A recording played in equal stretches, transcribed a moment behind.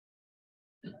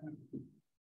If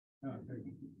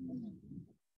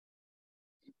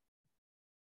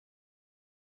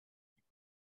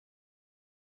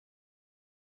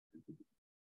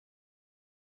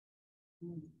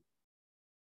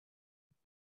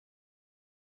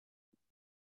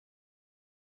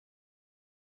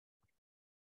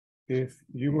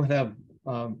you would have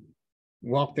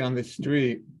walked down the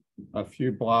street a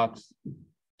few blocks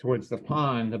towards the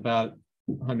pond about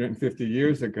 150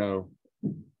 years ago,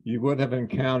 you would have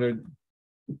encountered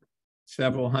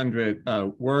several hundred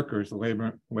workers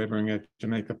laboring at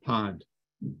Jamaica Pond.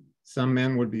 Some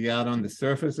men would be out on the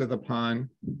surface of the pond,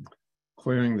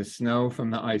 clearing the snow from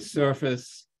the ice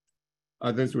surface.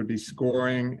 Others would be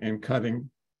scoring and cutting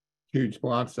huge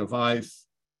blocks of ice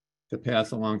to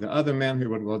pass along to other men who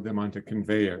would load them onto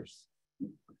conveyors.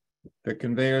 The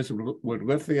conveyors would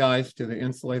lift the ice to the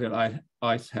insulated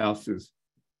ice houses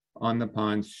on the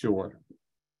pond's shore,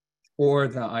 or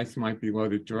the ice might be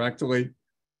loaded directly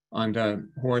onto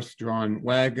horse-drawn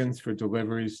wagons for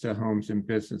deliveries to homes and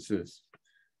businesses.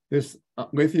 This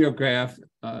lithograph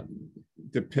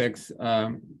depicts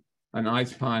an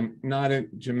ice pond, not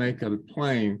at Jamaica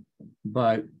Plain,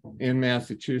 but in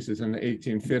Massachusetts in the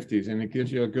 1850s. And it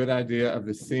gives you a good idea of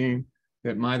the scene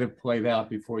that might have played out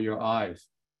before your eyes.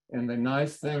 And the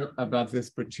nice thing about this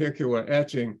particular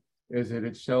etching is that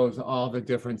it shows all the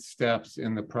different steps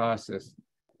in the process.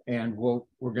 And we're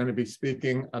going to be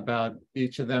speaking about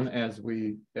each of them as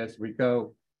we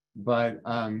go. But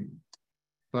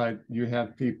you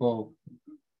have people.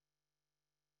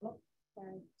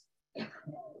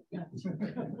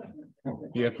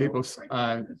 You have people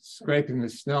scraping the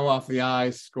snow off the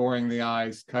ice, scoring the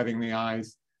ice, cutting the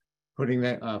ice, putting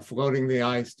that, floating the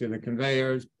ice to the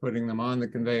conveyors, putting them on the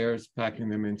conveyors, packing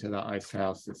them into the ice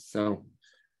houses. So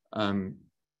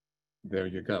there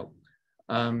you go.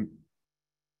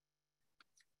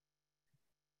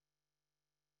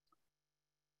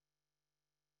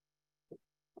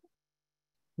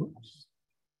 Oops.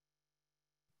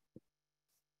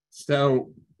 So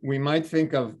we might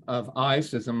think of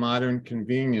ice as a modern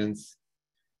convenience,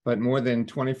 but more than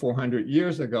 2,400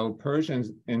 years ago,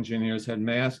 Persian engineers had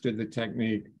mastered the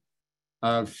technique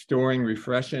of storing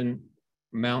refreshing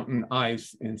mountain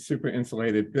ice in super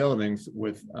insulated buildings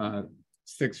with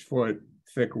 6-foot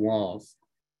thick walls.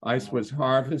 Ice was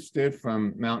harvested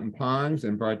from mountain ponds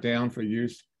and brought down for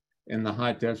use in the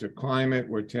hot desert climate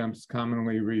where temps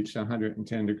commonly reach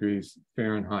 110 degrees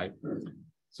Fahrenheit.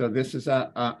 So this is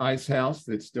an ice house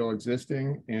that's still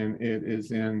existing, and it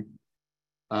is in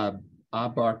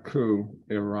Abarku,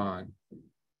 Iran.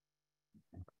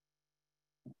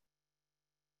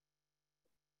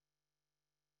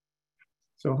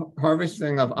 So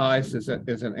harvesting of ice is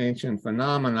an ancient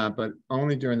phenomenon, but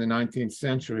only during the 19th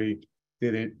century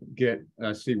did it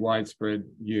see widespread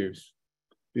use.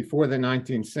 Before the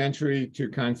 19th century, two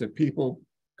kinds of people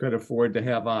could afford to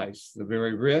have ice: the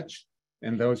very rich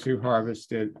and those who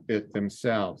harvested it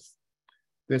themselves.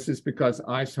 This is because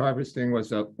ice harvesting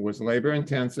was labor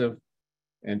intensive,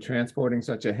 and transporting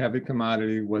such a heavy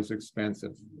commodity was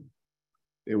expensive.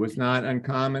 It was not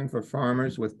uncommon for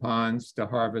farmers with ponds to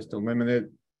harvest a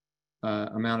limited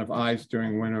amount of ice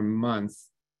during winter months.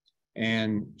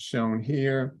 And shown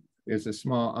here is a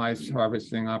small ice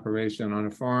harvesting operation on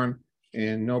a farm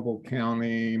in Noble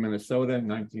County, Minnesota, in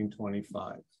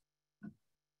 1925.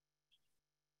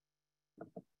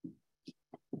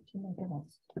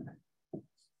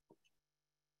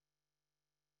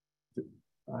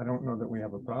 I don't know that we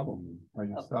have a problem. Are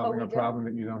you solving a problem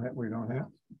that we don't have?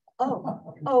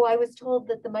 Oh, I was told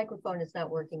that the microphone is not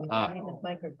working.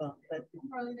 Microphone, but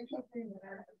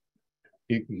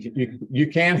you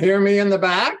can't hear me in the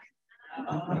back?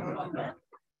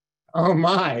 Oh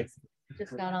my.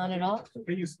 Just not on at all.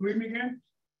 Can you squeeze me again?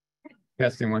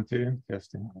 Testing 1, 2,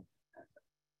 testing.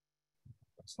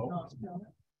 It's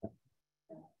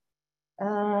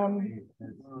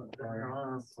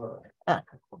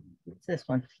this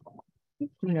one. Who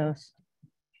knows?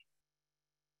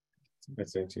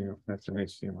 That's HDMI. That's an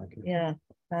HDMI. Yeah.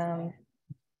 No.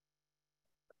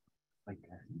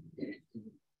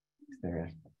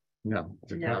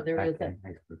 No, there isn't.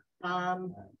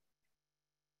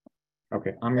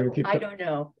 Okay, I'm gonna keep. I don't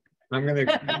know. I'm gonna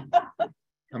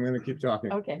keep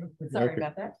talking. Okay, sorry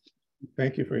about that.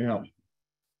 Thank you for your help.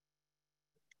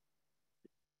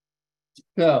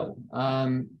 So,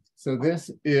 so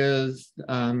this is,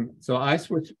 so ice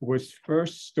was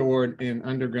first stored in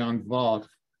underground vaults.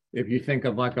 If you think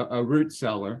of like a root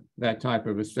cellar, that type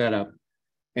of a setup.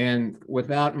 And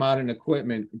without modern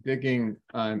equipment, digging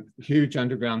huge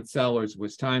underground cellars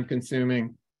was time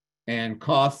consuming and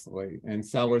costly, and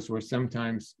cellars were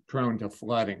sometimes prone to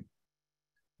flooding.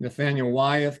 Nathaniel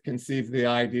Wyeth conceived the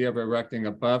idea of erecting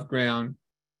above ground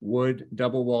wood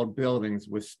double-walled buildings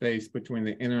with space between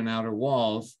the inner and outer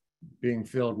walls being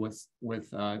filled with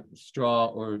straw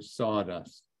or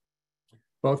sawdust.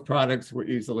 Both products were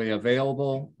easily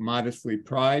available, modestly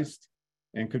priced,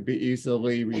 and could be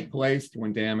easily replaced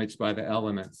when damaged by the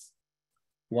elements.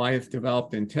 Wyeth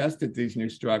developed and tested these new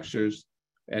structures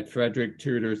at Frederick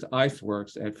Tudor's Ice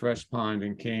Works at Fresh Pond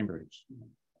in Cambridge.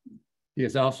 He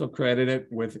is also credited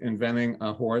with inventing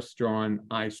a horse-drawn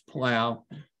ice plow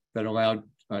that allowed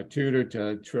Tudor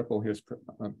to triple his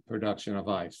production of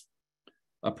ice.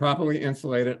 A properly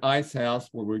insulated ice house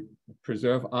will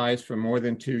preserve ice for more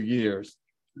than 2 years.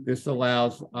 This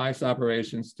allows ice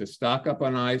operations to stock up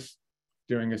on ice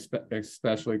during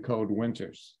especially cold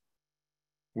winters.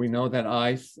 We know that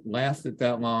ice lasted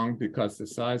that long because the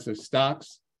size of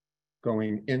stocks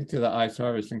going into the ice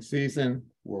harvesting season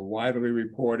were widely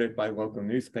reported by local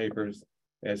newspapers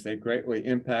as they greatly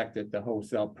impacted the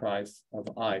wholesale price of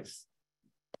ice.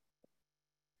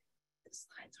 The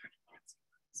slides aren't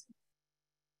advancing.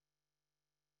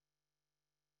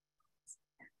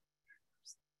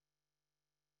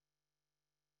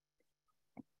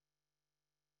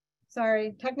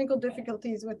 Sorry, technical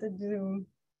difficulties with the Zoom.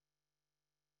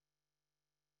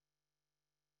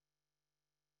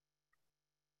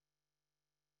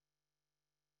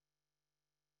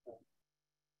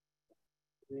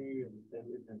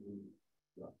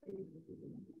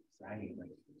 Like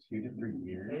 2 to 3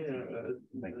 years.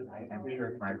 Like I'm sure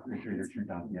if my refrigerator turned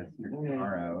off yesterday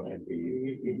tomorrow, it'd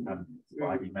be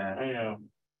soggy mess. I know.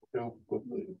 So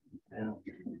quickly.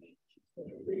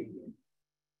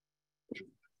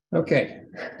 Okay.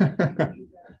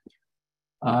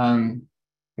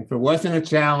 If it wasn't a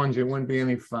challenge, it wouldn't be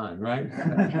any fun, right?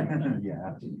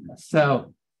 Yeah.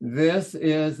 So this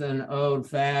is an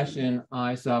old-fashioned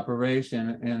ice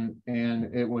operation,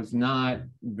 and it was not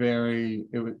very.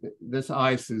 This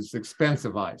ice is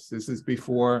expensive ice. This is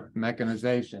before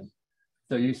mechanization.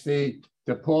 So you see,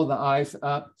 to pull the ice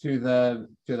up to the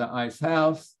ice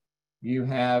house, you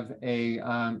have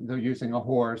they're using a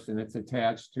horse, and it's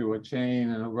attached to a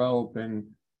chain and a rope and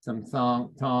some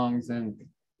tongs, and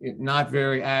it not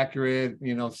very accurate,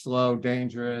 slow,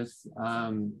 dangerous.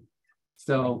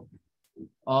 So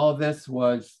all this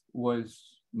was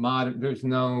modern. There's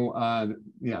no,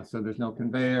 so there's no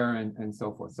conveyor and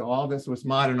so forth. So all this was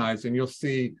modernized, and you'll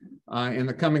see in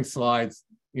the coming slides,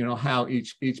 how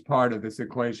each part of this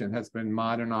equation has been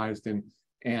modernized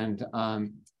and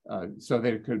so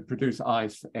they could produce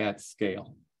ice at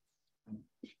scale.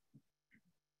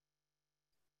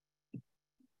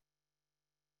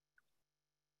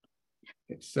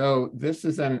 So this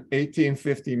is an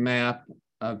 1850 map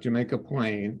of Jamaica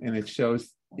Plain, and it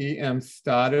shows E.M.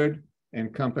 Stoddard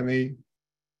and Company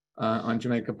on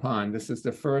Jamaica Pond. This is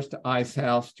the first ice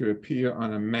house to appear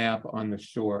on a map on the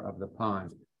shore of the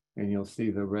pond. And you'll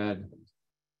see the red.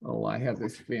 Oh, I have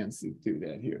this fancy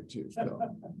doodad here too. So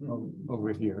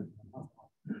over here,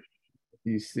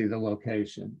 you see the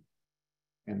location.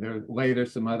 And there later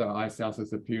some other ice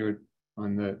houses appeared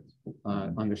on the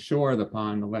shore of the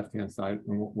pond, the left-hand side,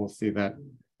 and we'll see that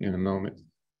in a moment.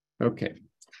 Okay.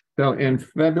 So in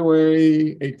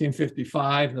February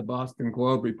 1855, the Boston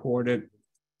Globe reported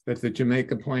that the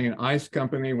Jamaica Plain Ice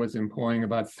Company was employing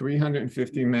about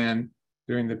 350 men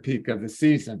during the peak of the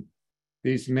season.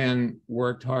 These men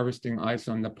worked harvesting ice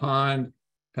on the pond,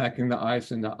 packing the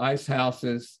ice into ice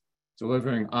houses,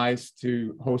 delivering ice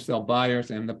to wholesale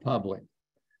buyers and the public.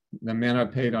 The men are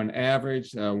paid on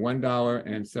average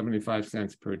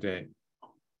 $1.75 per day.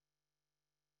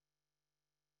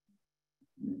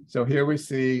 So here we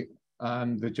see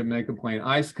the Jamaica Plain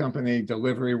Ice Company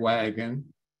delivery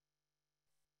wagon.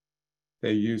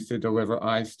 They used to deliver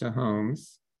ice to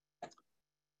homes.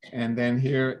 And then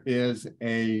here is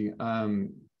a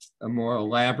more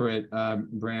elaborate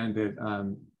branded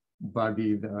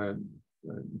buggy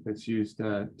that's used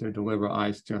to deliver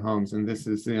ice to homes. And this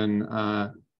is in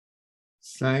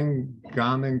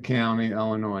Sangamon County,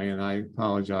 Illinois. And I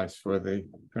apologize for the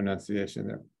pronunciation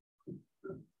there.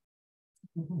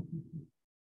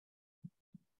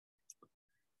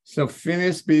 So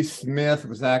Phineas B. Smith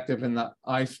was active in the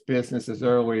ice business as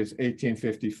early as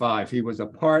 1855. He was a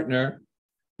partner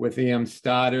with E.M.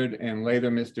 Stoddard, and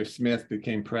later Mr. Smith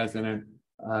became president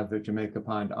of the Jamaica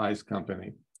Pond Ice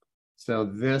Company. So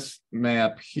this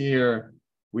map here,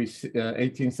 we see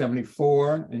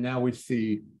 1874, and now we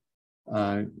see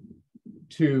 2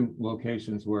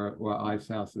 locations where ice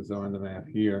houses are on the map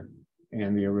here,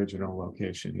 and the original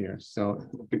location here. So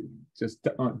just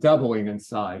doubling in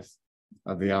size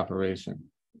of the operation.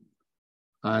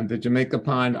 The Jamaica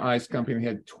Pond Ice Company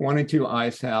had 22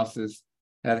 ice houses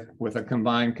with a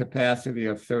combined capacity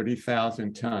of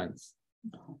 30,000 tons.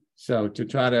 So to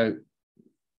try to,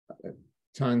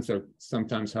 tons are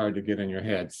sometimes hard to get in your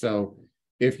head. So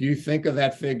if you think of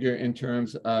that figure in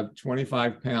terms of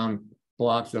 25-pound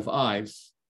blocks of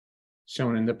ice,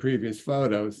 shown in the previous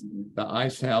photos, the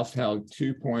ice house held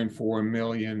 2.4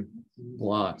 million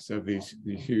blocks of these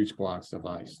huge blocks of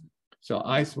ice. So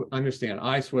understand,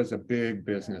 ice was a big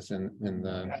business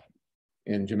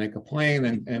in Jamaica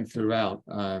Plain and throughout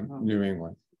New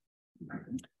England.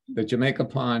 The Jamaica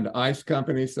Pond Ice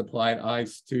Company supplied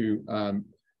ice to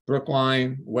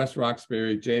Brookline, West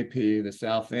Roxbury, JP, the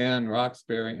South End,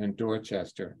 Roxbury, and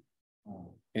Dorchester.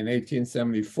 In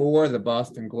 1874, the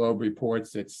Boston Globe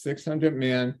reports that 600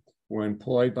 men were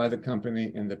employed by the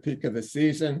company in the peak of the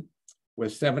season,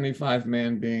 with 75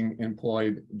 men being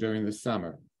employed during the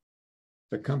summer.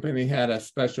 The company had a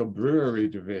special brewery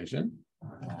division.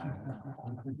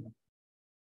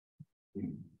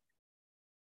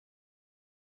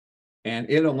 And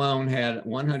it alone had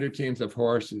 100 teams of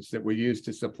horses that were used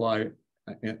to supply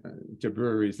to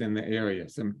breweries in the area.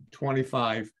 Some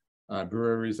 25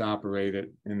 breweries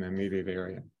operated in the immediate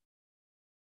area.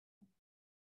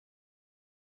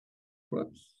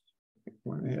 Whoops,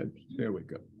 went ahead. There we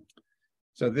go.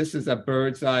 So this is a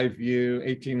bird's eye view,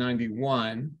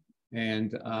 1891,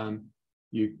 and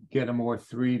you get a more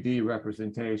 3D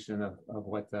representation of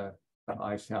what the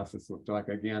ice houses looked like,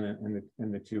 again,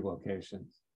 in the two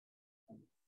locations.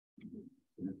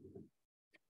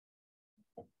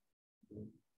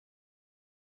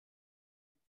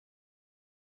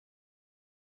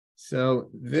 So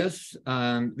this,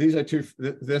 these are two.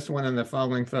 This one and the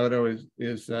following photo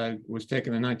was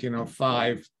taken in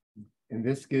 1905, and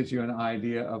this gives you an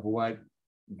idea of what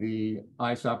the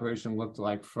ice operation looked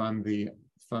like from the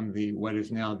what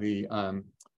is now the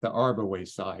Arbor Way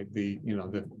side, the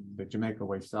Jamaica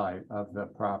Way side of the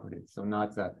property. So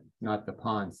not the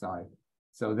pond side.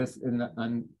 So this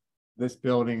this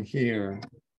building here,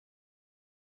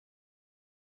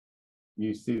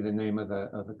 you see the name of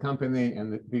the company,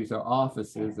 and these are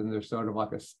offices, and there's sort of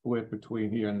like a split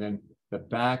between here, and then the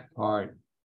back part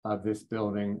of this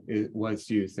building was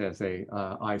used as a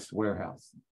ice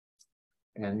warehouse.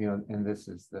 And and this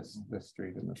is the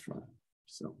street in the front.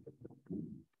 So,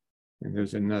 and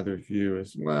there's another view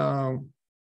as well.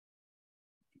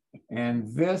 And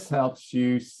this helps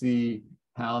you see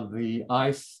how the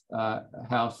ice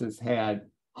houses had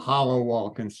hollow wall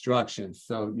construction.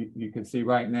 So you can see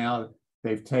right now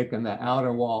they've taken the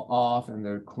outer wall off, and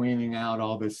they're cleaning out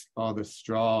all the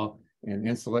straw and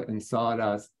insulate and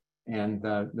sawdust, and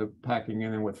they're packing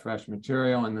it in with fresh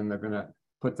material, and then they're going to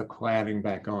put the cladding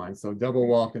back on. So double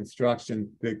wall construction,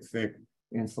 big thick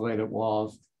insulated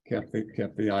walls kept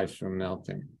the ice from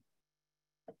melting.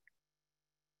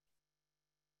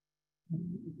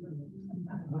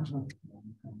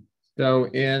 So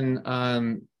in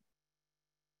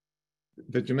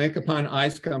the Jamaica Pond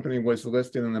Ice Company was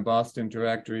listed in the Boston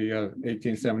Directory of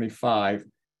 1875.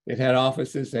 It had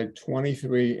offices at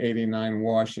 2389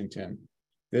 Washington.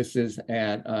 This is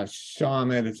at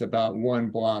Shawmut. It's about 1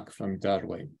 block from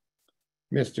Dudley.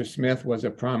 Mr. Smith was a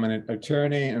prominent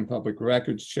attorney, and public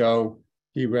records show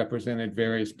he represented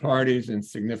various parties in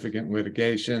significant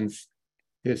litigations.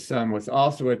 His son was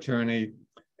also attorney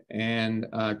and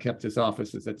kept his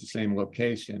offices at the same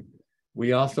location.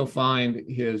 We also find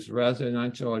his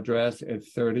residential address at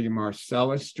 30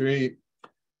 Marcellus Street,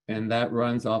 and that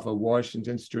runs off of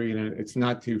Washington Street, and it's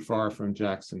not too far from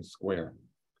Jackson Square.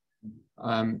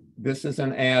 This is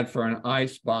an ad for an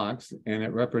ice box, and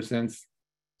it represents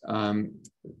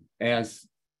as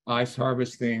ice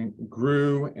harvesting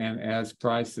grew and as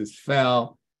prices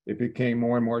fell, it became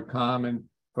more and more common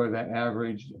for the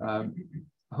average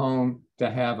home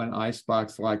to have an ice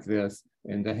box like this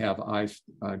and to have ice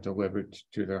delivered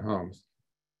to their homes.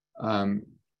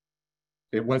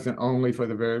 It wasn't only for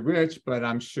the very rich, but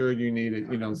I'm sure you needed,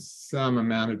 some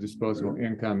amount of disposable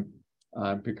income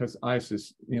because ice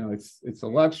is, it's a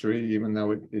luxury, even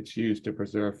though it's used to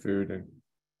preserve food and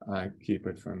keep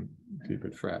it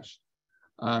fresh.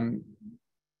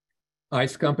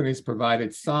 Ice companies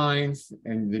provided signs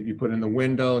and that you put in the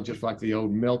window, just like the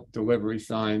old milk delivery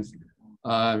signs,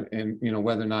 and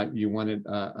whether or not you wanted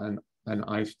an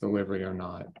ice delivery or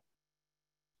not.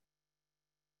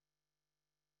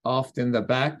 Often the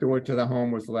back door to the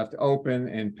home was left open,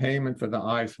 and payment for the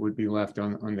ice would be left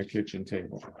on the kitchen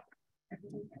table.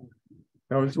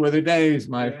 Those were the days,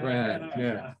 my friend.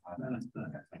 Yeah.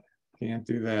 Can't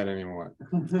do that anymore.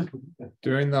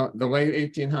 During the late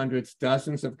 1800s,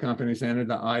 dozens of companies entered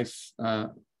the ice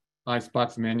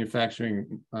icebox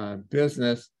manufacturing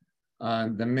business,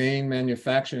 the main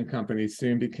manufacturing company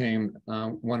soon became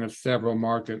one of several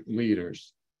market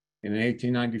leaders. In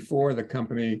 1894, the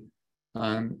company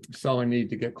saw a need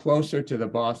to get closer to the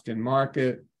Boston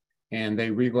market, and they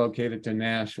relocated to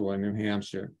Nashua, New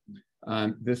Hampshire.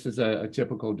 This is a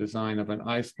typical design of an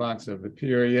icebox of the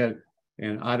period.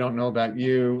 And I don't know about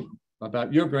your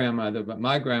grandmother, but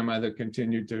my grandmother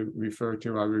continued to refer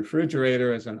to our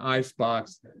refrigerator as an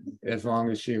icebox as long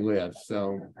as she lived.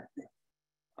 So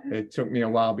it took me a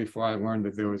while before I learned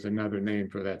that there was another name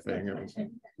for that thing. It was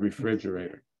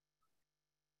refrigerator.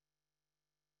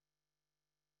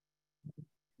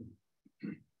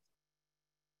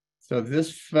 So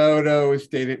this photo is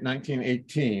dated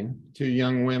 1918. Two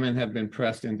young women have been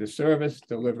pressed into service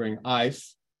delivering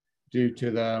ice due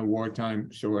to the wartime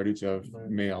shortage of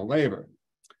male labor.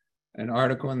 An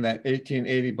article in the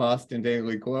 1880 Boston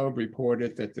Daily Globe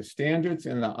reported that the standards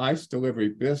in the ice delivery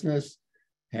business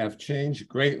have changed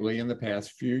greatly in the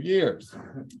past few years.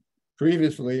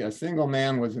 Previously, a single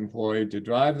man was employed to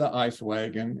drive the ice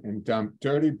wagon and dump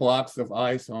dirty blocks of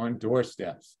ice on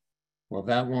doorsteps. Well,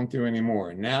 that won't do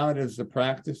anymore. Now it is the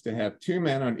practice to have two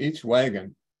men on each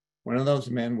wagon. One of those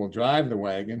men will drive the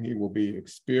wagon. He will be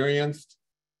experienced,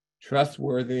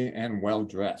 trustworthy, and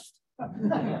well-dressed.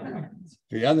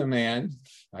 The other man,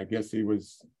 I guess he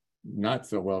was not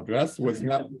so well-dressed,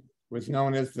 was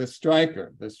known as the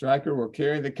striker. The striker will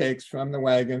carry the cakes from the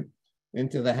wagon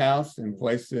into the house and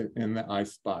place it in the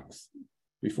ice box.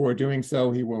 Before doing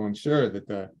so, he will ensure that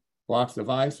the blocks of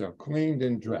ice are cleaned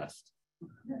and dressed.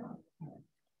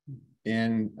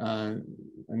 And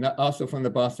also from the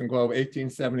Boston Globe,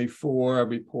 1874, a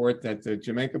report that the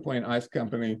Jamaica Plain Ice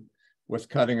Company was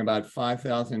cutting about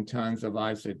 5,000 tons of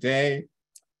ice a day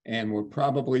and will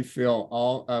probably fill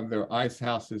all of their ice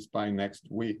houses by next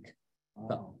week.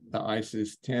 The ice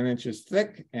is 10 inches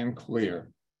thick and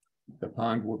clear. The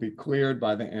pond will be cleared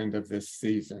by the end of this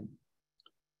season.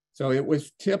 So it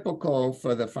was typical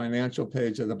for the financial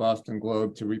page of the Boston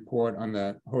Globe to report on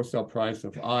the wholesale price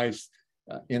of ice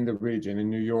in the region, in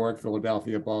New York,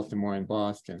 Philadelphia, Baltimore, and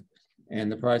Boston.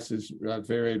 And the prices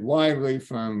varied widely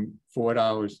from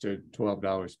 $4 to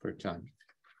 $12 per ton.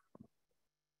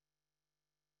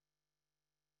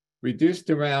 Reduced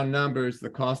to round numbers, the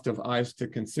cost of ice to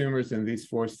consumers in these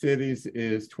four cities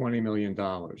is $20 million.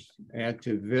 Add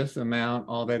to this amount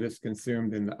all that is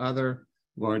consumed in the other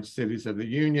large cities of the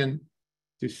Union,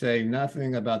 to say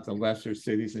nothing about the lesser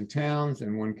cities and towns,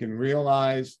 and one can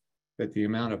realize that the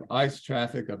amount of ice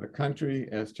traffic of the country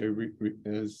as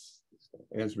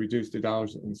reduced to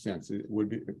dollars and cents, it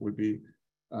would be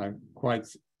quite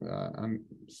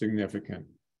significant.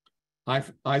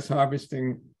 Ice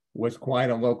harvesting was quite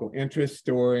a local interest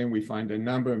story, and we find a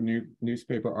number of new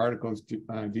newspaper articles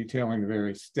detailing the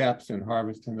various steps in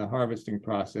the harvesting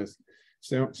process.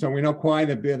 So we know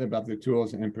quite a bit about the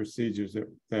tools and procedures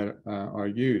that are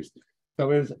used.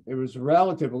 So it was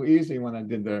relatively easy when I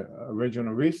did the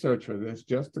original research for this,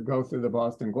 just to go through the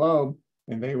Boston Globe,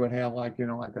 and they would have like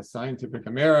a Scientific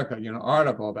America,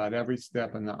 article about every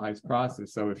step in the ice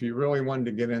process. So if you really wanted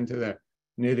to get into the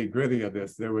nitty gritty of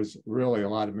this, there was really a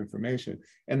lot of information.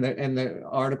 And the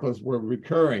articles were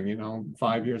recurring,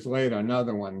 5 years later,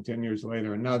 another one, 10 years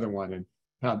later, another one. And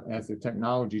how, as the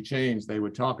technology changed, they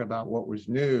would talk about what was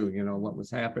new, what was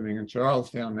happening in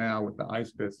Charlestown now with the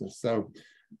ice business. So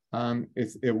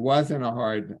it wasn't a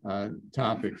hard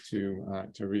topic to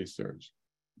research.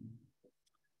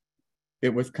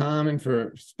 It was common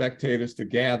for spectators to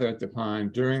gather at the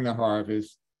pond during the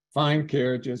harvest. Fine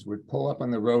carriages would pull up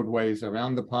on the roadways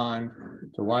around the pond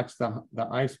to watch the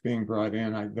ice being brought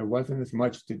in. There wasn't as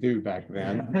much to do back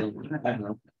then.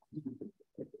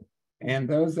 And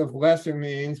those of lesser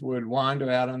means would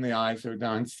wander out on the ice or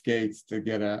on skates to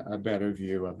get a better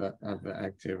view of the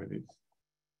activities.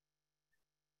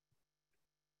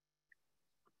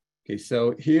 Okay,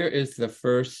 so here is the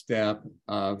first step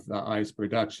of the ice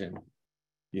production.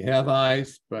 You have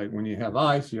ice, but when you have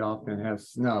ice, you often have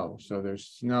snow. So there's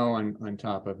snow on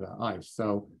top of the ice.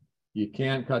 So you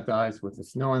can't cut the ice with the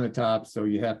snow on the top, so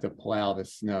you have to plow the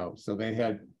snow. So they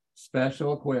had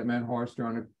special equipment,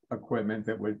 horse-drawn equipment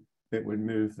that would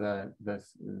move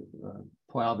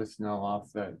plow the snow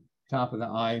off the top of the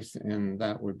ice, and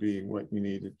that would be what you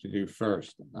needed to do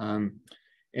first.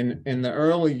 In the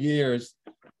early years,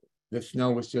 the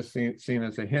snow was just seen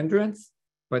as a hindrance,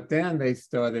 but then they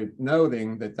started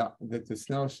noting that the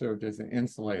snow served as an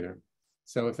insulator.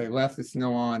 So if they left the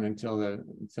snow on until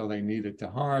they needed to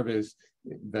harvest,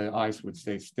 the ice would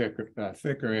stay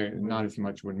thicker, and not as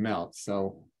much would melt.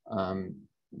 So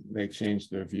they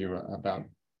changed their view about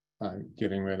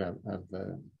getting rid of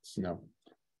the snow.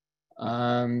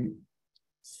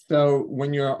 So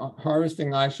when you're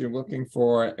harvesting ice, you're looking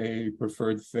for a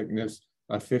preferred thickness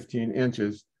of 15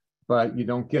 inches, but you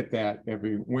don't get that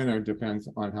every winter, depends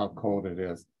on how cold it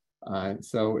is.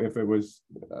 So if it was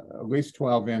at least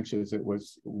 12 inches, it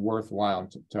was worthwhile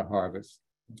to harvest.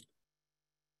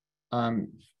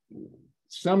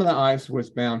 Some of the ice was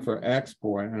bound for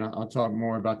export, and I'll talk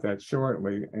more about that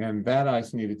shortly. And that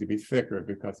ice needed to be thicker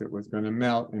because it was going to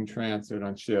melt in transit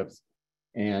on ships,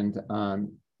 and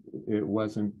it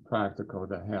wasn't practical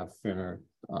to have thinner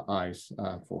ice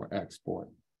for export.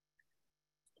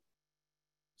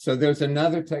 So there's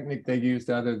another technique they used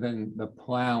other than the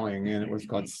plowing, and it was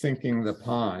called sinking the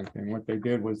pond. And what they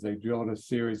did was they drilled a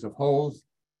series of holes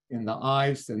in the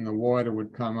ice, and the water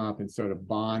would come up and sort of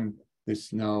bond the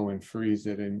snow and freeze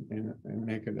it and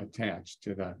make it attached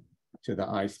to the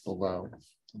ice below.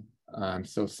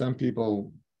 So some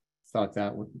people thought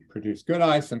that would produce good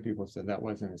ice. Some people said that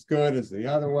wasn't as good as the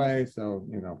other way. So,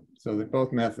 you know, so that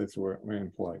both methods were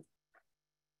employed.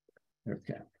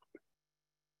 Okay.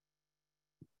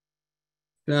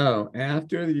 So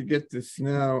after you get the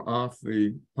snow off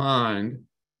the pond,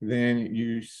 then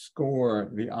you score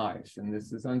the ice. And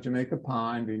this is on Jamaica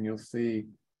Pond, and you'll see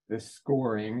the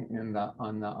scoring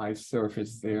on the ice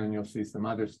surface there, and you'll see some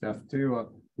other stuff too,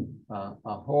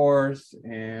 a horse,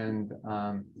 and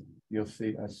you'll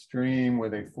see a stream where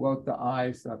they float the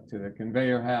ice up to the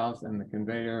conveyor house, and the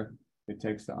conveyor, it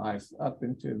takes the ice up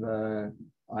into the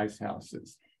ice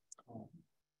houses.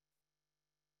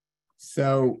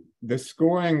 So the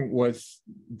scoring was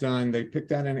done, they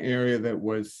picked out an area that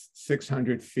was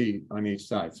 600 feet on each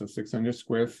side, so 600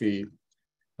 square feet.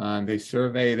 They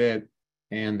surveyed it,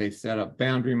 and they set up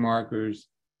boundary markers,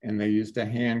 and they used a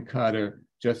hand cutter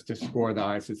just to score the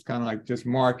ice. It's kind of like just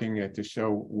marking it to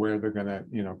show where they're gonna,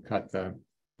 you know, cut the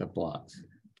blocks.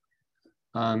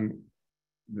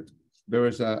 There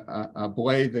was a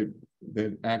blade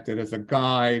that acted as a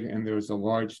guide, and there was a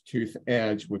large tooth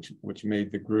edge which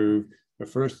made the groove. The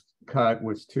first cut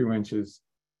was 2 inches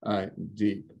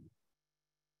deep.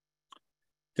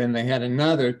 Then they had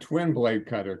another twin blade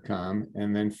cutter come,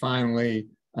 and then finally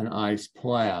an ice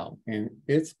plow, and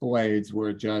its blades were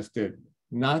adjusted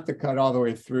not to cut all the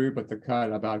way through, but to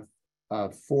cut about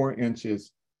 4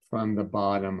 inches from the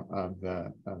bottom of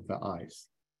the ice.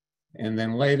 And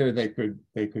then later they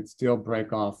could still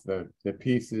break off the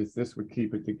pieces. This would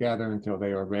keep it together until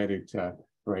they were ready to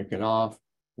break it off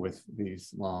with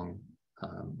these long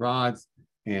rods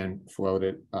and float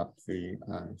it up the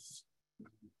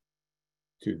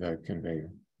to the conveyor.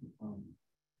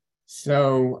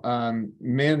 So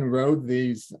men rode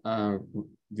these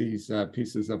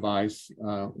pieces of ice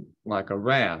like a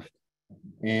raft,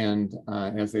 and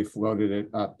as they floated it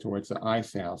up towards the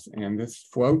ice house. And this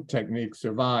float technique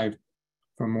survived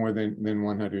for more than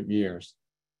 100 years.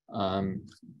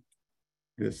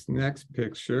 This next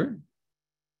picture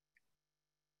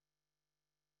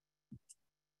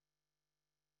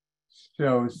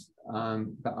shows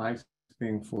the ice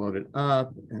being floated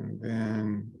up, and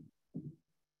then,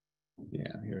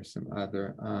 yeah, here's some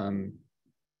other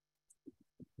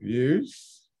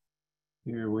views.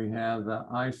 Here we have the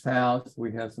ice house,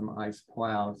 we have some ice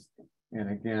plows,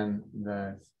 and again,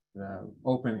 the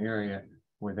open area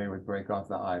where they would break off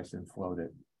the ice and float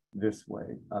it this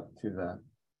way up to the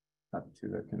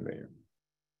conveyor.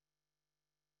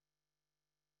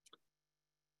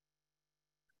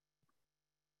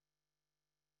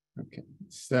 Okay,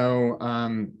 so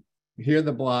here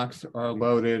the blocks are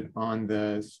loaded on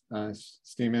the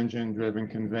steam engine driven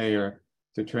conveyor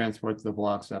to transport the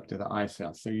blocks up to the ice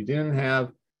house. So you didn't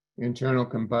have internal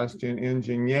combustion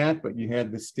engine yet, but you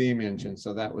had the steam engine.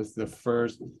 So that was the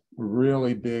first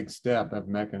really big step of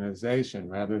mechanization.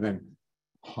 Rather than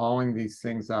hauling these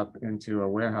things up into a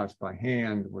warehouse by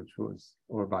hand,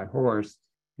 or by horse,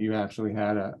 you actually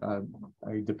had a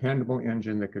dependable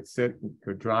engine that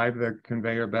could drive the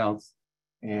conveyor belts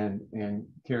and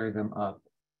carry them up.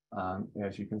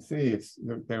 As you can see,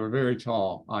 they were very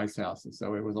tall ice houses,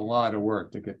 so it was a lot of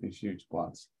work to get these huge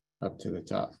blocks up to the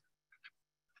top.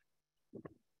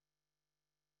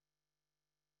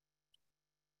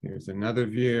 Here's another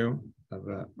view of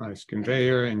an ice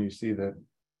conveyor, and you see the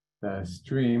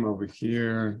stream over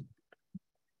here.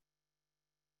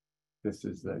 This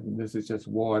is just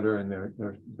water, and they're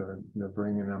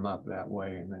bringing them up that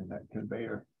way, and then that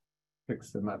conveyor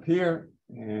picks them up here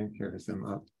and carries them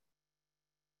up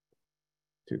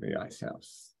to the ice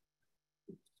house.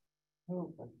 Let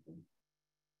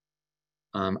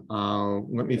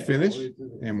me finish,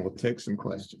 and we'll take some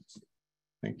questions.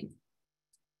 Thank you.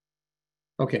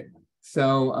 Okay,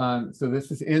 So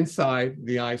this is inside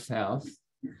the ice house.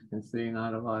 You can see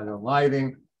not a lot of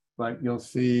lighting, but you'll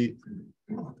see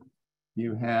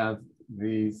you have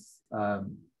these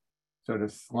sort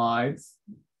of slides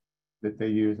that they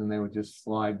use, and they would just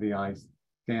slide the ice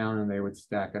down and they would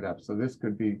stack it up. So this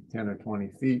could be 10 or 20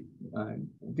 feet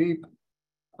deep.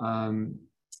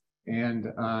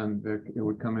 It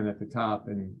would come in at the top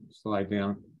and slide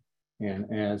down.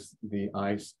 And as the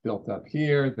ice built up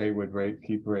here, they would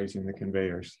keep raising the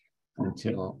conveyors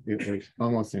until it was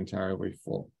almost entirely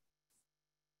full.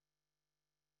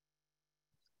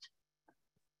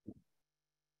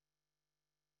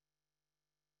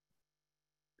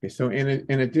 Okay, so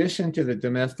in addition to the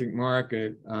domestic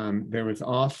market, there was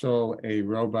also a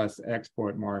robust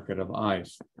export market of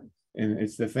ice. And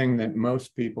it's the thing that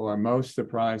most people are most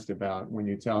surprised about when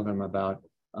you tell them about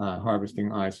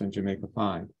harvesting ice on Jamaica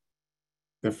Pond.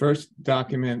 The first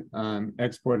document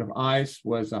export of ice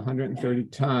was 130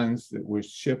 tons that was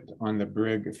shipped on the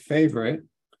brig Favorite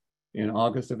in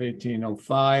August of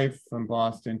 1805 from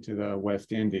Boston to the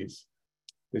West Indies.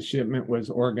 The shipment was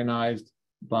organized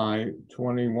by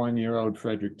 21-year-old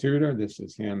Frederick Tudor. This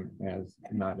is him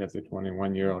not as a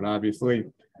 21-year-old, obviously,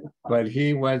 but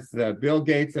he was the Bill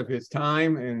Gates of his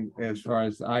time. And as far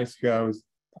as ice goes,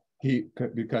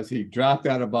 because he dropped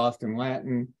out of Boston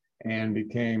Latin and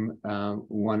became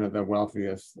one of the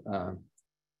wealthiest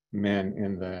men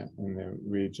in the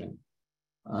region.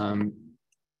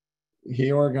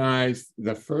 He organized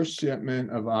the first shipment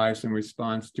of ice in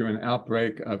response to an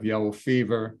outbreak of yellow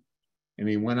fever, and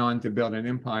he went on to build an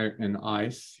empire in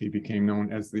ice. He became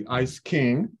known as the Ice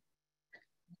King.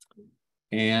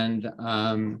 And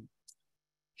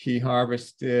he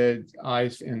harvested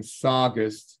ice in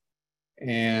Saugus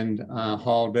and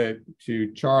hauled it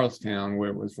to Charlestown, where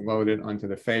it was loaded onto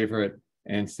the Favorite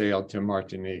and sailed to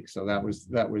Martinique. So that was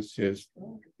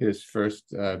his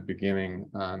first beginning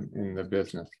in the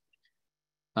business.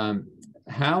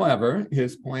 However,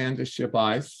 his plan to ship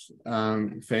ice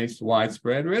faced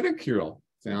widespread ridicule.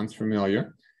 Sounds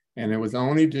familiar. And it was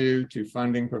only due to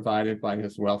funding provided by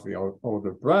his wealthy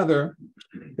older brother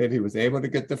that he was able to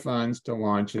get the funds to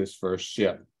launch his first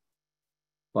ship.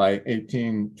 By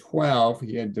 1812,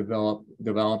 he had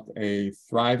developed a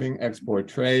thriving export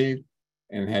trade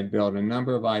and had built a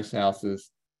number of ice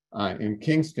houses in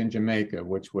Kingston, Jamaica,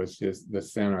 which was the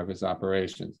center of his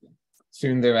operations.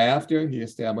 Soon thereafter, he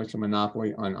established a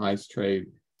monopoly on ice trade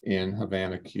in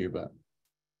Havana, Cuba.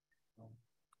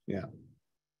 Yeah.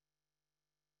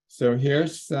 So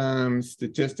here's some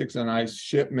statistics on ice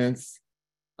shipments.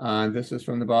 This is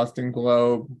from the Boston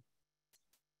Globe.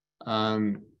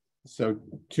 So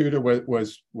Tudor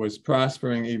was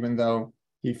prospering, even though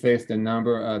he faced a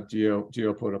number of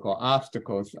geopolitical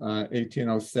obstacles.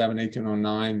 1807,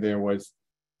 1809, there was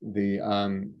the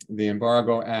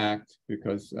Embargo Act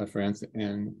because France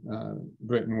and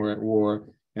Britain were at war,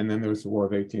 and then there was the War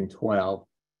of 1812.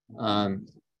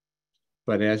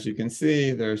 But as you can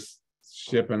see, there's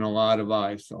shipping a lot of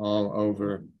ice all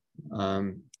over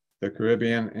the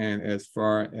Caribbean and as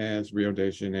far as Rio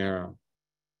de Janeiro.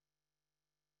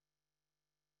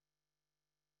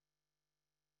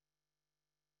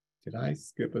 Did I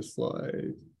skip a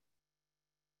slide?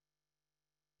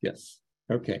 Yes,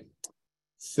 okay.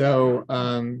 So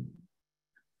from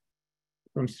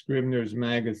Scribner's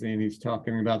magazine, he's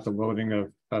talking about the loading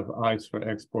of ice for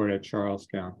export at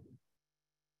Charlestown.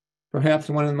 Perhaps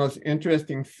one of the most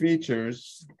interesting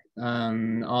features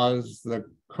as the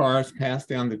cars pass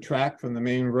down the track from the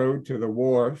main road to the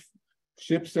wharf,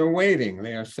 ships are waiting.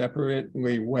 They are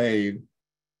separately weighed.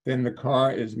 Then the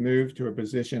car is moved to a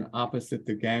position opposite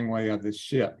the gangway of the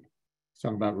ship.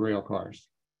 Talking about rail cars.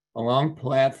 A long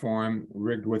platform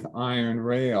rigged with iron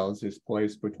rails is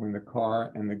placed between the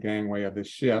car and the gangway of the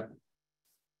ship.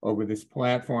 Over this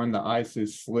platform, the ice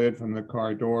is slid from the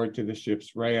car door to the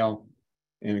ship's rail,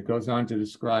 and it goes on to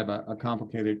describe a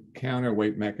complicated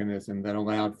counterweight mechanism that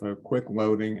allowed for quick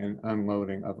loading and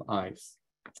unloading of ice.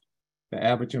 The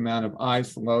average amount of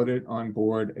ice loaded on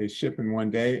board a ship in one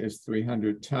day is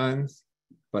 300 tons,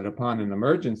 but upon an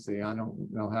emergency, I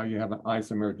don't know how you have an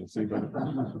ice emergency, but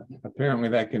apparently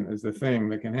that is the thing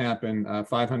that can happen.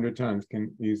 500 tons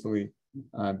can easily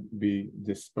be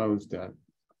disposed of.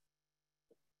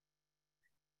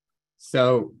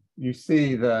 So you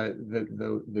see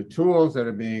the tools that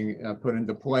are being put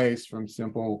into place, from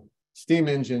simple steam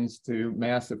engines to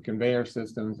massive conveyor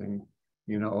systems and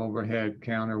overhead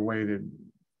counterweighted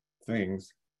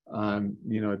things.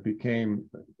 It became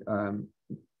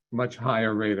much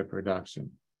higher rate of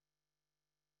production.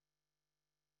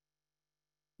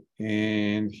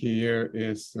 And here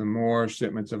is some more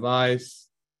shipments of ice.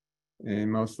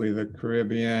 and mostly the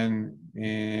Caribbean.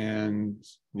 And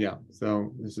yeah,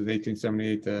 so this is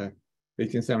 1878 to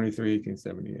 1873,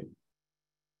 1878.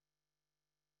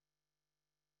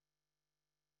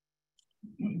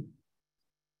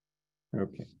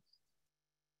 Okay.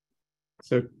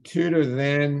 So Tudor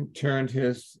then turned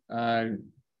his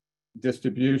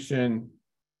distribution.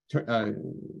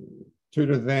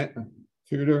 Tudor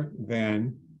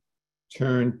then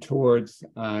turned towards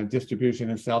distribution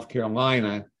in South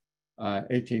Carolina,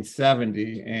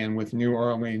 1870, and with New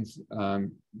Orleans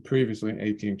previously in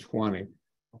 1820.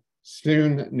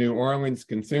 Soon, New Orleans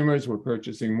consumers were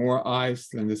purchasing more ice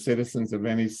than the citizens of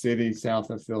any city south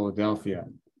of Philadelphia.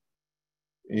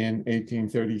 In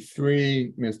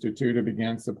 1833, Mr. Tudor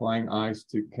began supplying ice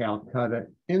to Calcutta,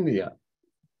 India,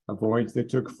 a voyage that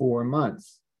took 4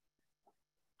 months.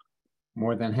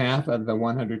 More than half of the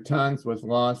 100 tons was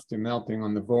lost to melting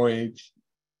on the voyage,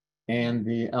 and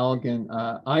the elegant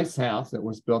ice house that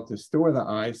was built to store the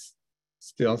ice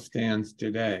still stands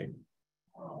today.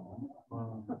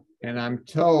 And I'm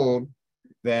told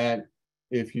that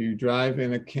if you drive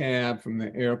in a cab from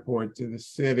the airport to the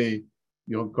city,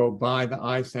 you'll go by the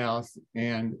ice house,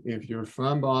 and if you're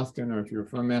from Boston or if you're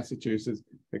from Massachusetts,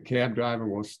 the cab driver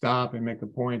will stop and make a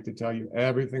point to tell you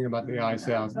everything about the ice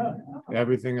house,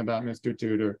 everything about Mr.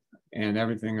 Tudor, and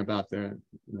everything about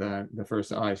the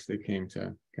first ice that came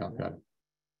to Calcutta.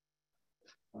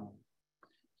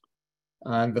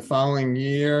 The following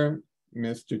year,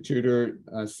 Mr. Tudor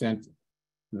sent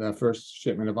the first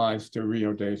shipment of ice to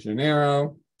Rio de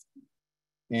Janeiro,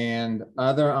 and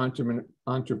other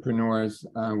entrepreneurs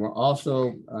were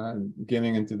also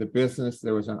getting into the business.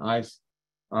 There was an ice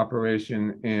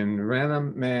operation in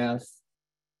Renham, Mass,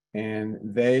 and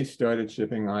they started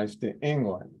shipping ice to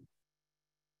England,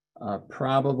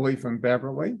 probably from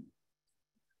Beverly,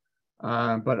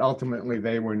 but ultimately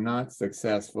they were not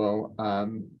successful.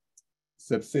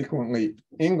 Subsequently,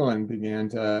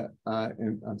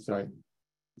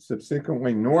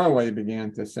 subsequently Norway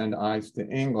began to send ice to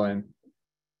England.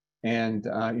 And,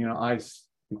 ice,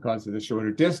 because of the shorter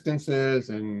distances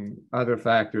and other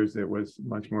factors, it was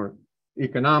much more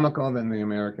economical than the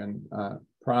American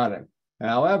product.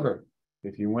 However,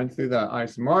 if you went through the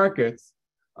ice markets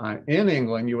in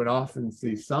England, you would often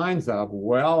see signs up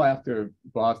well after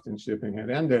Boston shipping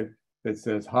had ended that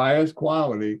says highest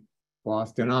quality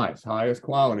Boston ice, highest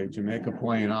quality Jamaica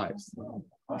Plain ice.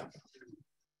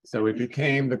 So it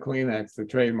became the Kleenex, the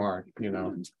trademark,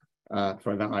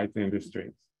 for the ice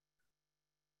industry.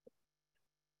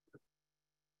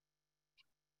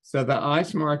 So the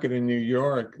ice market in New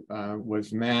York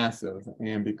was massive,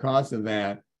 and because of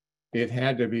that, it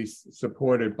had to be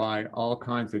supported by all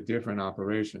kinds of different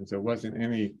operations. There wasn't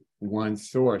any one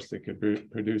source that could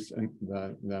produce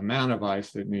the amount of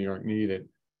ice that New York needed.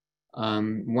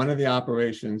 One of the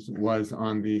operations was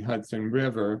on the Hudson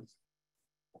River.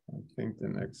 I think the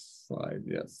next slide,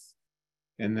 yes.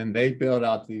 And then they built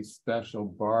out these special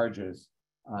barges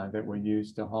that were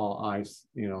used to haul ice,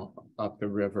 up the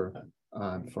river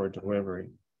for delivery.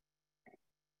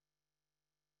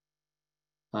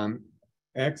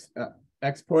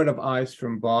 Export of ice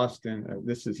from Boston,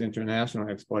 this is international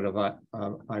export of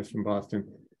ice from Boston,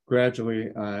 gradually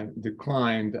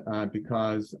declined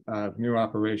because of new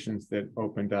operations that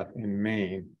opened up in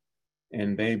Maine,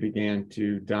 and they began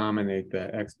to dominate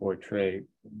the export trade.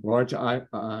 Large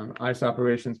ice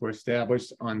operations were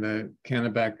established on the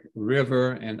Kennebec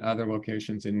River and other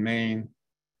locations in Maine.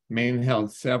 Maine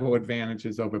held several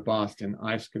advantages over Boston.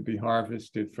 Ice could be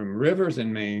harvested from rivers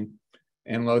in Maine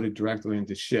and loaded directly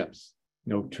into ships.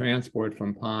 No transport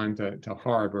from pond to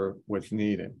harbor was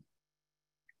needed.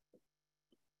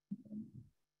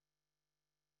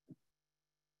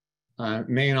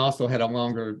 Maine also had a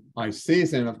longer ice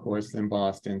season, of course, than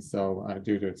Boston, so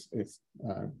due to its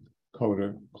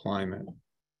colder climate.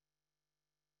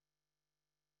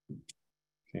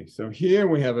 Okay, so here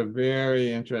we have a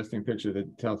very interesting picture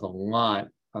that tells a lot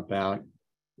about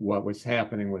what was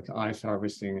happening with ice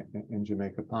harvesting in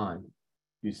Jamaica Pond.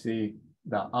 You see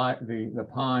the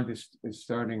pond is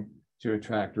starting to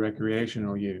attract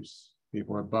recreational use.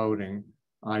 People are boating,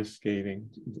 ice skating,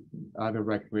 other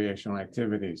recreational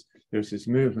activities. There's this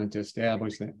movement to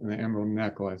establish the Emerald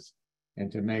Necklace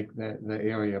and to make the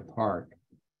area park.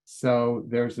 So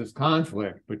there's this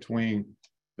conflict between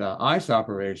the ice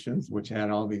operations, which had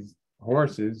all these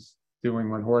horses doing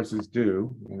what horses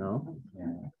do,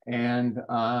 and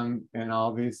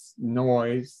all this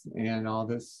noise and all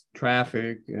this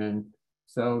traffic. And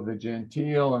so the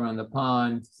genteel around the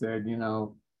pond said,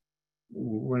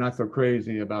 we're not so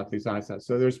crazy about these ice houses.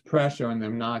 So there's pressure on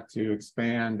them not to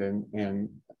expand and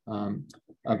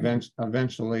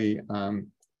eventually,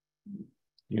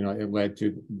 you know, it led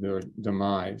to their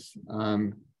demise.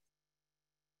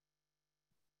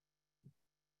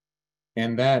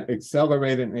 And that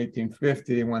accelerated in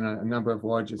 1850 when a number of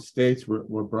large estates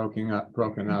were broken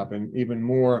up, and even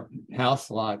more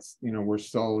house lots, you know, were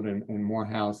sold and more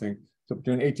housing. So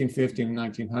between 1850 and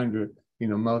 1900, you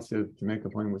know, most of Jamaica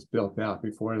Plain was built out.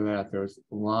 Before that, there was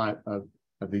a lot of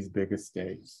these big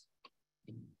estates.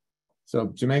 So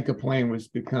Jamaica Plain was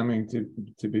becoming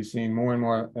to be seen more and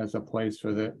more as a place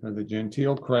for the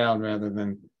genteel crowd rather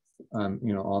than,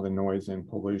 you know, all the noise and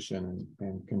pollution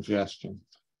and congestion.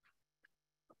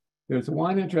 There's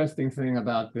one interesting thing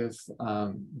about this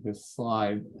this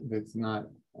slide that's not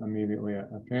immediately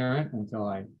apparent until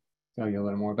I tell you a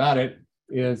little more about it.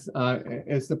 Is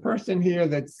the person here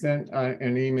that sent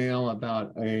an email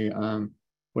about a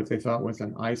what they thought was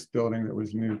an ice building that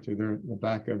was moved to the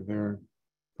back of their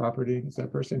property? Is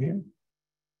that person here?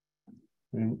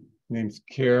 And name's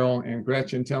Carol and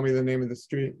Gretchen. Tell me the name of the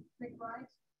street. McBride.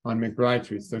 On McBride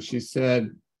Street. So she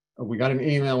said, we got an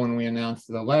email when we announced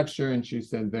the lecture, and she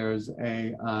said there's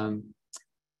a,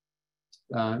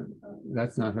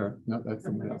 that's not her, no, that's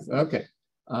somebody else. Okay.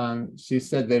 She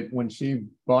said that when she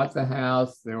bought the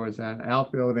house, there was an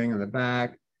outbuilding in the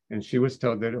back, and she was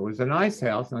told that it was an ice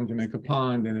house on Jamaica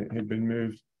Pond, and it had been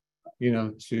moved, you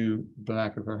know, to the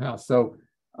back of her house. So,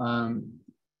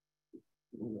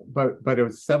 but it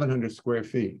was 700 square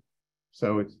feet.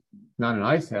 So it's not an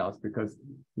ice house because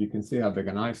you can see how big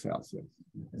an ice house is.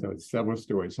 So it's several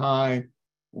stories high,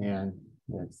 and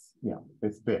it's, yeah,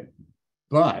 it's big.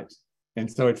 But, and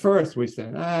so at first we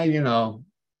said, you know,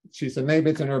 she said, maybe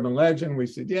it's an urban legend. We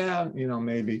said, yeah, you know,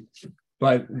 maybe.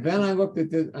 But then I looked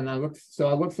at this, and I looked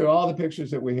through all the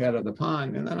pictures that we had of the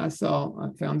pond, and then I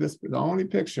found this, the only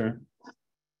picture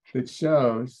that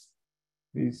shows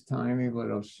these tiny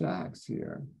little shacks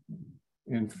here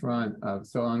in front of,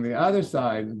 so on the other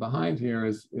side, behind here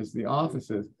is the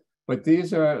offices. But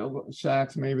these are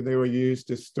shacks, maybe they were used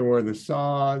to store the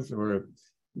saws or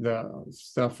the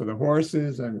stuff for the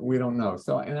horses, and we don't know.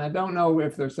 So, and I don't know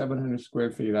if they're 700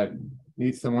 square feet. I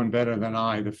need someone better than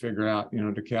I to figure out, you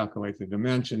know, to calculate the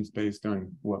dimensions based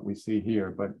on what we see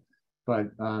here, but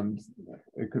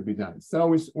it could be done.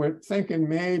 So we're thinking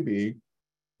maybe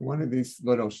one of these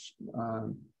little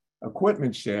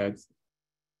equipment sheds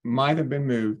might have been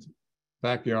moved,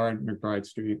 backyard, McBride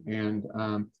Street, and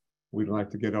we'd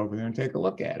like to get over there and take a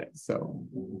look at it. So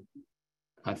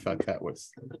I thought that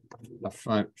was a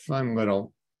fun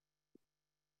little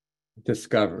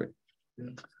discovery.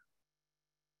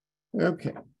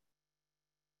 Okay.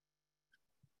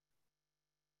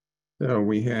 So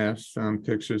we have some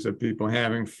pictures of people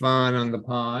having fun on the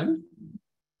pond.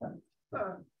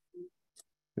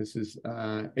 This is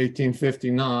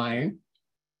 1859.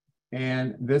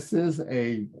 And this is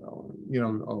a, you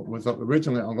know, was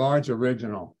originally a large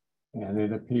original, and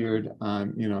it appeared,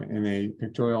 you know, in a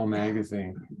pictorial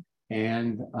magazine.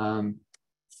 And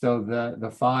so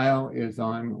the file is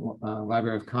on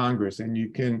Library of Congress, and you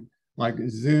can like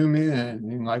zoom in,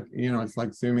 and like, you know, it's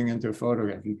like zooming into a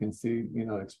photograph. You can see, you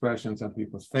know, expressions on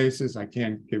people's faces. I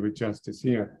can't give it justice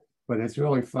here, but it's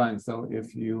really fun. So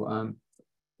if you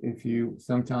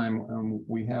sometime,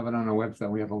 we have it on our website,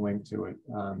 we have a link to it.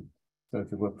 So if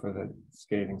you look for the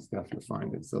skating stuff, you'll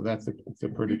find it. So it's a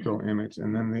pretty cool image.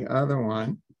 And then the other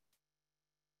one,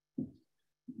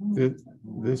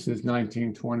 this is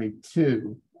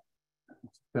 1922.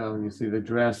 So you see the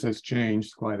dress has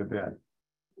changed quite a bit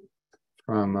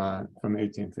from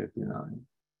 1859.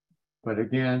 But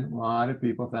again, a lot of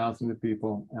people, thousands of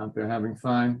people out there having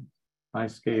fun,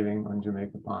 ice skating on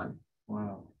Jamaica Pond.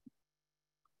 Wow.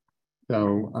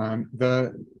 So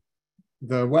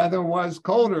the weather was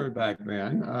colder back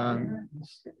then.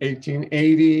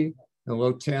 1880, the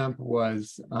low temp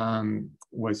was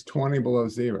 20 below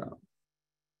zero.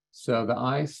 So the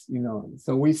ice, you know,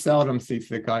 so we seldom see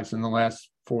thick ice in the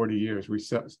last 40 years. We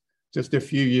saw just a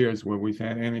few years where we've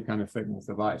had any kind of thickness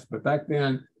of ice. But back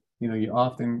then, you know, you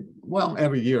often, well,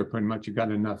 every year pretty much you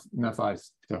got enough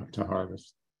ice to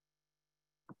harvest.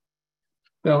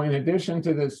 So in addition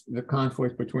to this, the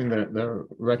conflict between the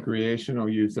recreational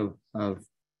use of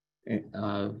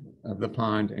the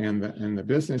pond and the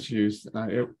business use,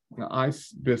 the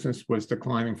ice business was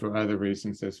declining for other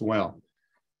reasons as well.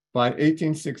 By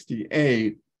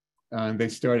 1868, they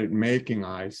started making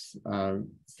ice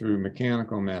through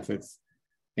mechanical methods,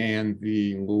 and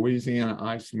the Louisiana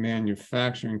Ice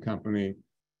Manufacturing Company,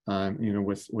 you know,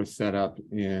 was set up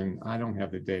in, I don't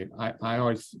have the date. I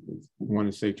always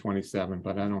want to say 27,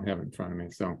 but I don't have it in front of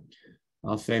me. So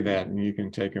I'll say that, and you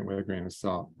can take it with a grain of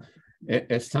salt.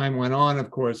 As time went on, of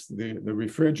course, the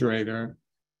refrigerator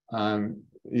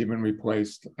even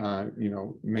replaced,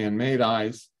 man-made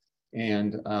ice,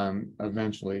 and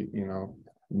eventually,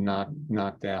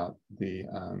 knocked out the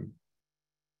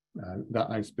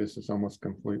ice business almost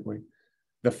completely.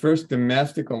 The first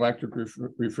domestic electric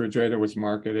refrigerator was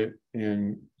marketed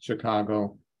in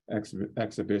Chicago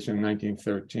exhibition in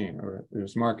 1913, or it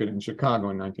was marketed in Chicago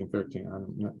in 1913.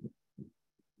 I'm not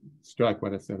strike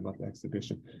what I said about the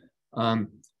exhibition.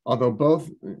 Although both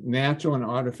natural and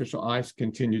artificial ice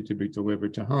continued to be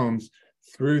delivered to homes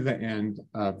through the end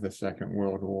of the Second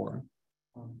World War.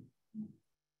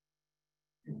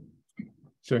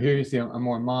 So here you see a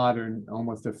more modern,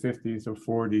 almost a 50s or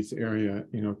 40s area,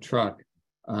 truck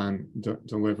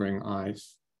delivering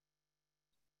ice.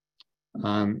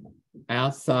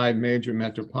 Outside major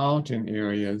metropolitan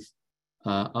areas,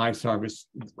 ice harvest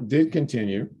did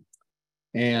continue,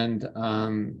 and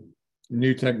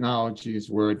new technologies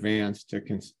were advanced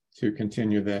to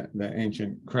continue the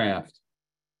ancient craft.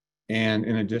 And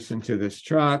in addition to this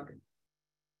truck,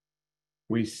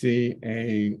 we see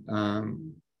a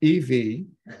EV,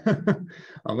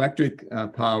 electric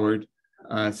powered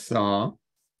saw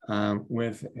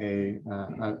with a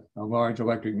large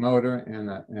electric motor and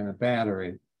a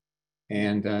battery.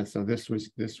 And so this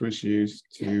was used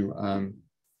to,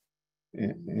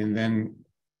 and then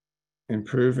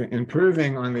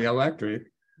improving on the electric,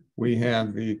 we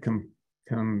have the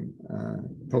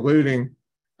polluting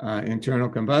internal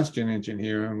combustion engine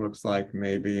here. It looks like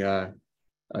maybe a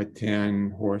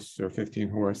 10 horse or 15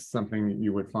 horse, something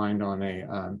you would find on a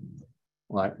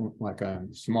like a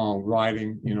small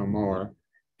riding mower.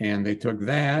 And they took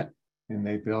that and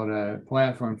they built a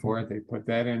platform for it. They put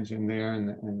that engine there and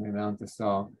they mount the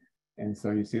saw. And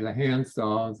so you see the hand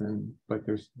saws, but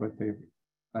they've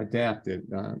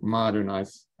adapted modern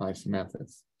ice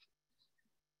methods.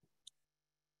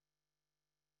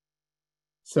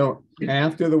 So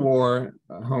after the war,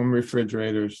 home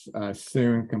refrigerators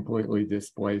soon completely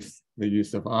displaced the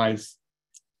use of ice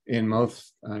in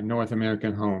most North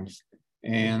American homes,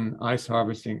 and ice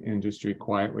harvesting industry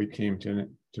quietly came to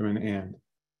an end.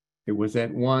 It was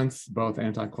at once both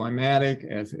anticlimactic,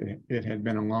 as it had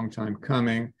been a long time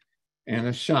coming, and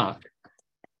a shock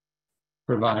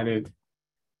provided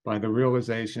by the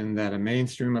realization that a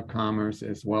mainstream of commerce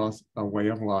as well as a way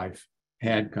of life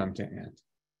had come to end.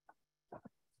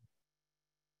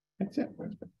 That's it.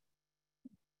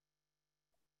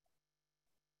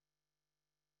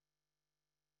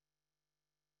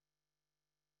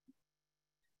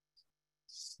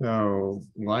 So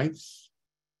lights,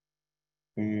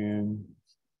 and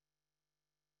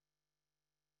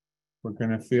we're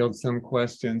going to field some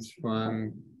questions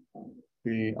from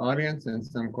the audience and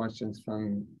some questions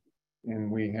from,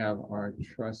 and we have our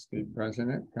trustee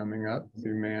president coming up to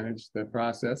manage the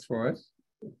process for us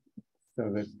so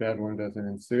that bad one doesn't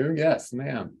ensue. Yes,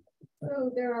 ma'am.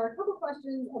 So there are a couple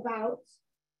questions about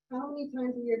how many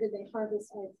times a year did they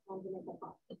harvest ice on Jamaica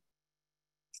Pond?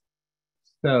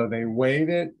 So they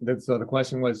waited. So the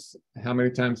question was, how many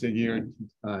times a year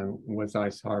was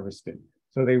ice harvested?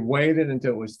 So they waited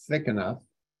until it was thick enough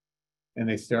and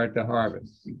they started to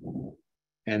harvest.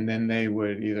 And then they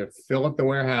would either fill up the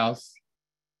warehouse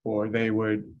or they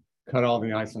would cut all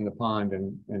the ice on the pond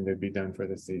and they'd be done for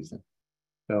the season.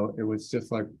 So it was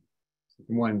just like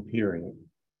one period.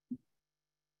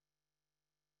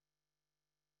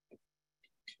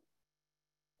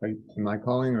 Am I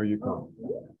calling or are you calling?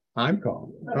 I'm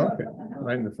calling. Okay,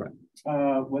 right in the front.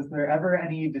 Was there ever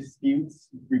any disputes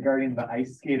regarding the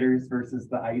ice skaters versus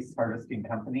the ice harvesting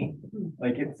company?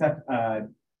 Like it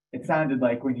sounded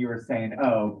like when you were saying,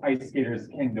 oh, ice skaters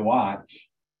came to watch.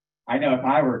 I know if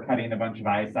I were cutting a bunch of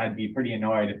ice, I'd be pretty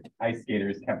annoyed if ice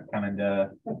skaters kept coming to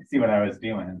see what I was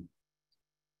doing.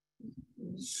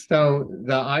 So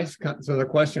the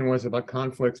question was about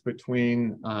conflicts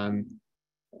between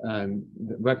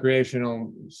the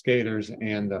recreational skaters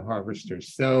and the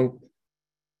harvesters. So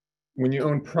when you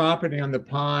own property on the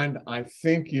pond, I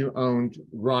think you owned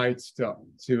rights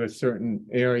to a certain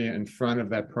area in front of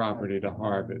that property to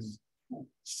harvest.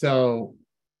 So,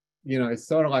 it's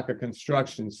sort of like a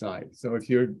construction site. So if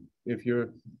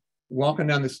you're walking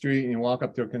down the street and you walk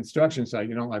up to a construction site,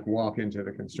 you don't like walk into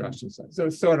the construction site. So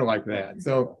it's sort of like that.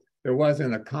 So there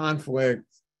wasn't a conflict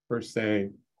per se.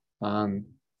 And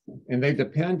they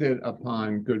depended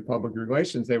upon good public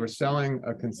relations. They were selling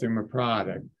a consumer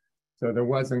product. So there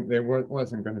wasn't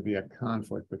going to be a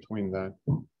conflict between the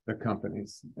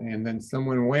companies. And then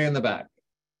someone way in the back.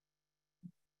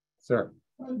 Sir.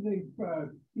 How did they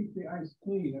keep the ice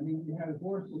clean? I mean, you had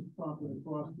horses tromping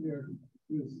across there.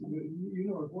 You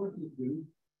know what horses do.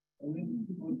 And then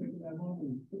people are taking that home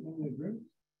and putting on their drinks.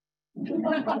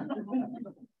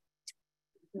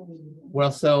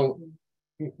 Well, so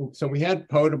we had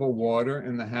potable water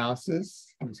in the houses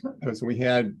because we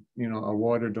had, you know, a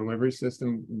water delivery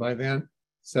system by then.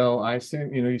 So I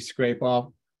assume, you know, you scrape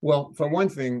off. Well, for one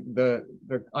thing, the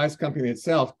ice company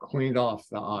itself cleaned off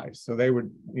the ice. So they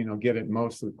would, you know, get it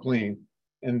mostly clean.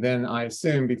 And then I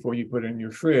assume before you put it in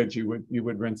your fridge, you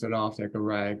would rinse it off, take a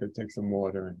rag or take some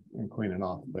water and clean it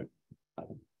off. But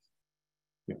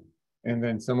yeah. And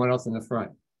then someone else in the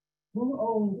front. Who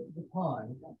owned the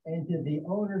pond, and did the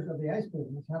owners of the ice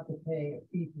business have to pay a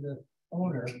fee to the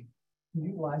owner to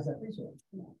utilize that resource?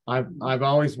 I've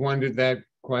always wondered that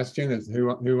question, is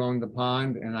who owned the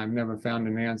pond, and I've never found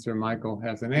an answer. Michael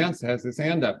has an answer, has his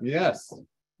hand up. Yes,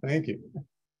 thank you.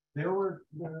 There were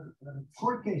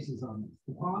court cases on this.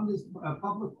 The pond is a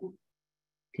public.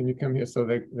 Can you come here so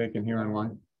they can hear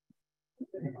online?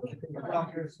 Yeah.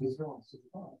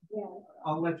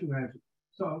 I'll let you answer.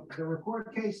 So there were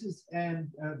court cases,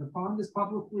 and the pond is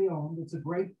publicly owned. It's a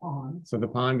great pond. So the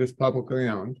pond is publicly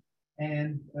owned.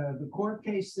 And the court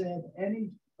case said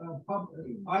any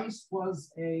ice was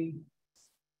a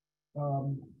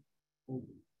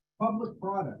public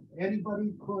product.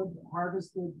 Anybody could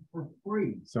harvest it for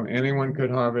free. So anyone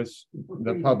could harvest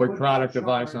the public product of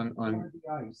ice on. The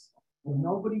ice. Well,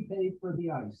 nobody paid for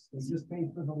the ice. They just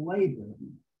paid for the labor.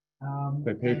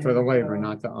 They paid for the labor,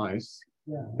 not the ice.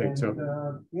 Yeah, They and, took.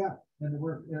 yeah, and there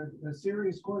were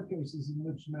serious court cases in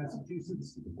which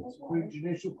Massachusetts Supreme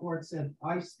Judicial Court said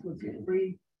ice was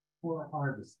free for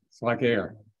harvest. It's like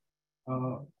air.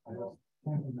 I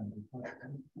can't remember.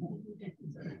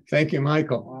 Thank you,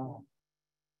 Michael.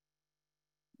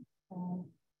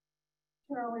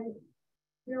 Charlie,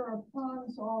 there are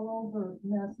ponds all over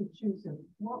Massachusetts.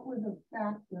 What were the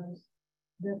factors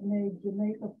that made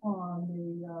Jamaica Pond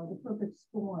the perfect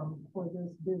storm for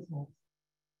this business?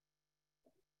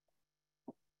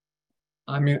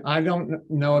 I mean, I don't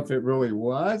know if it really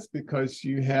was, because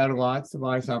you had lots of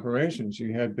ice operations.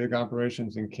 You had big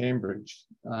operations in Cambridge.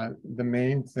 The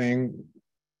main thing,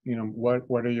 you know,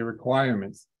 what are your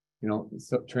requirements? You know,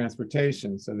 so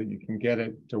transportation, so that you can get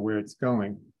it to where it's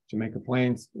going. Jamaica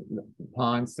Plain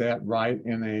Pond sat right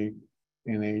in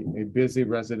a busy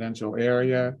residential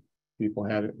area. People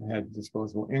had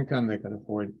disposable income; they could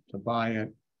afford to buy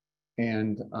it,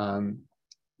 and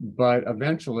but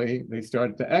eventually they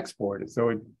started to export it.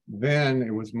 So then it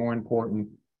was more important,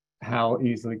 how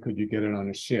easily could you get it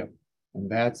on a ship? And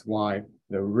that's why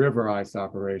the river ice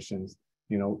operations,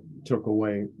 you know, took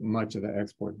away much of the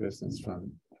export business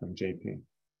from JP.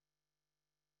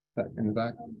 Back in the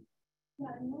back.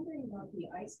 Yeah, I'm wondering about the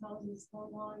ice houses. How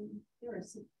long? There are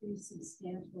some pretty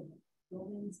substantial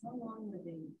buildings. How long were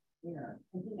they there?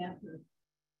 I think after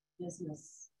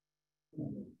business.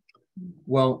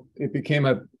 Well, it became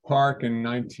a park in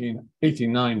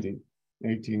 1890.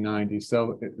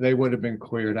 So they would have been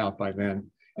cleared out by then.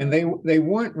 And they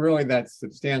weren't really that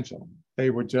substantial. They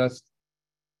were just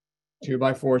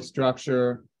 2x4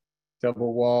 structure,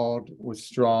 double walled with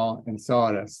straw and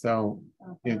sawdust. So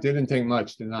it didn't take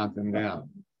much to knock them down.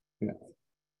 Yeah.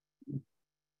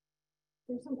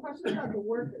 There's some questions about the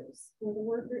workers.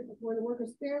 Were the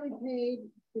workers fairly paid?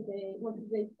 Do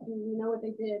you know what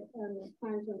they did the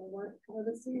times when they weren't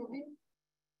harvesting ice?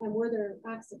 And were there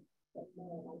accidents?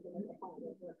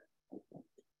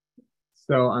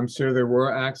 So I'm sure there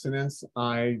were accidents.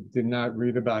 I did not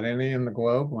read about any in the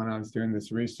Globe when I was doing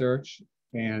this research,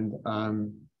 and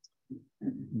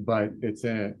but it's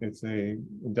a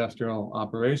industrial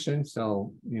operation,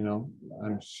 so you know,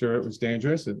 I'm sure it was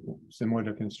dangerous. It's similar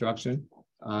to construction.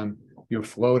 You're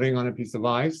floating on a piece of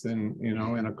ice, and you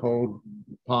know, in a cold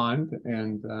pond,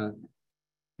 and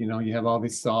you know, you have all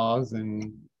these saws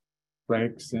and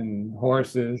brakes and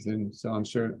horses, and so I'm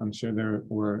sure there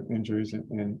were injuries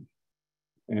and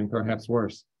perhaps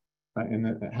worse.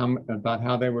 And about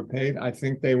how they were paid, I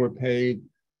think they were paid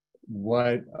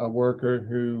what a worker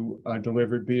who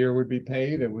delivered beer would be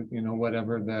paid. It was, you know,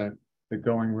 whatever the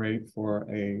going rate for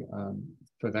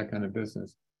that kind of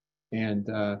business, and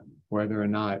whether or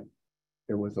not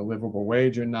it was a livable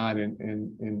wage or not in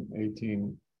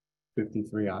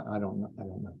 1853, I don't know.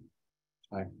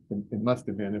 It must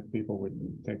have been, if people would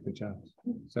take the jobs.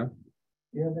 Sir?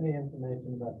 Do you have any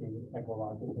information about the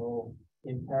ecological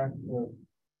impact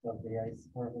of the ice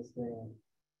harvesting?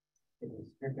 It was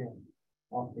stripping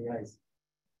off the ice.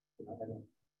 I'm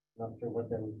not sure what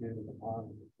that would do to the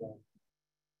pond.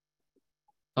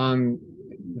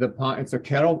 The pond, it's a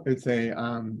kettle, it's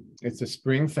a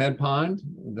spring fed pond.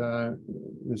 The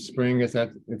spring is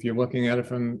at, if you're looking at it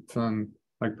from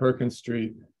like Perkins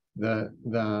Street, the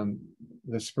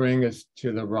the spring is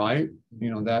to the right,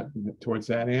 that towards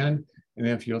that end. And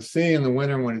if you'll see in the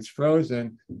winter when it's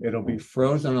frozen, it'll be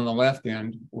frozen on the left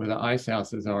end where the ice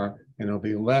houses are, and it'll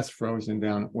be less frozen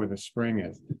down where the spring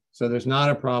is. So there's not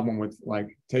a problem with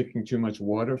like taking too much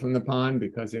water from the pond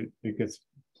because it gets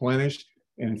replenished.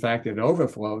 In fact, it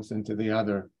overflows into the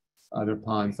other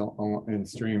ponds and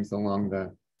streams along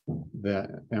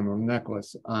the Emerald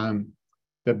Necklace.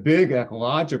 The big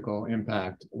ecological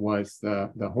impact was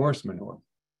the horse manure.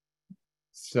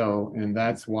 So, and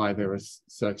that's why there was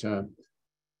such a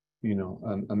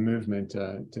movement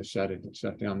to shut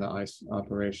down the ice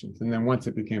operations. And then once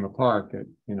it became a park,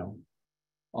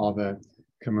 all the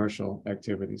commercial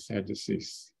activities had to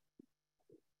cease.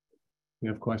 You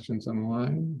have questions on the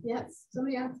line? Yes,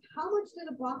 somebody asked, how much did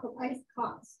a block of ice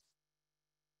cost?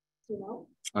 You know?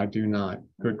 I do not.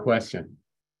 Good question.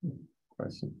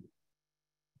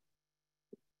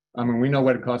 I mean, we know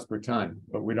what it costs per ton,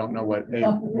 but we don't know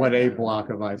what a block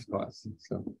of ice costs.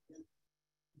 So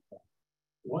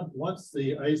once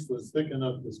the ice was thick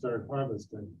enough to start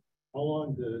harvesting, how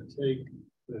long did it take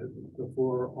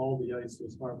before all the ice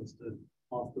was harvested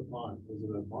off the pond? Was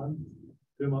it a month,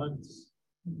 2 months?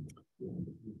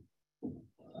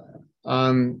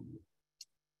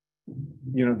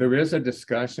 There is a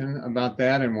discussion about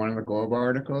that in one of the Globe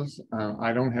articles.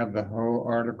 I don't have the whole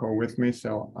article with me,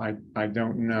 so I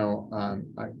don't know.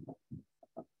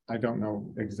 I don't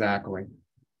know exactly,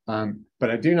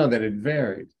 but I do know that it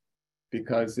varied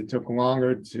because it took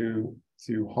longer to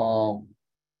haul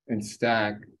and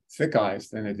stack thick ice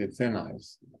than it did thin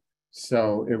ice.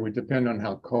 So it would depend on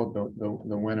how cold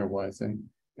the winter was,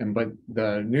 but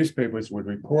the newspapers would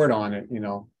report on it.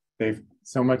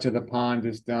 So much of the pond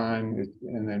is done,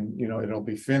 and then it'll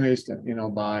be finished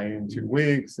by in 2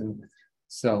 weeks, and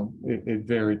so it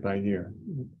varied by year.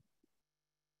 Do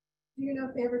you know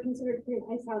if they ever considered putting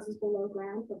ice houses below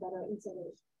ground for better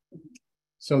insulation?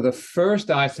 So the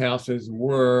first ice houses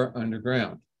were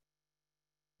underground,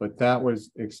 but that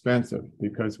was expensive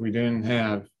because we didn't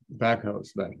have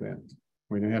backhoes back then.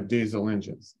 We didn't have diesel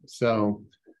engines. So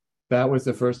that was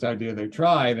the first idea they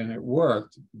tried, and it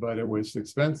worked, but it was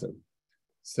expensive.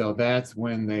 So that's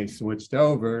when they switched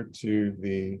over to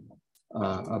the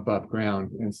above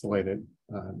ground insulated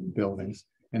buildings.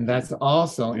 And that's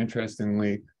also,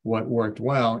 interestingly, what worked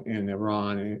well in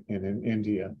Iran and in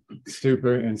India,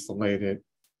 super insulated,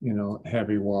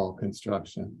 heavy wall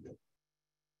construction.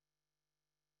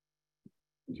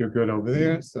 You're good over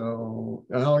there. So,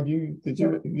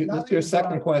 that's your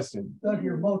second question. Dug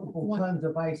your multiple tons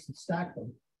of ice and stacked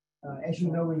them. As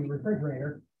you know, in your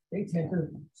refrigerator, they tend to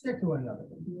stick to one another.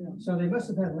 Yeah. So they must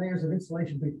have had layers of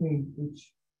insulation between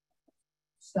each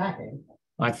stacking.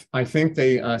 I think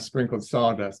they sprinkled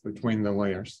sawdust between the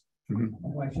layers. Mm-hmm.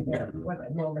 Otherwise, you get what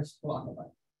enormous block of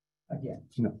ice. Again.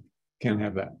 No, can't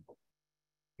have that.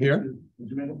 Here? The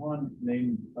Jamaica Pond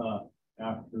named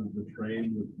after the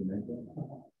trade with Jamaica?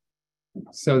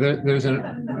 So there's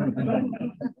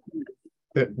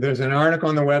an article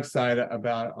on the website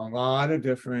about a lot of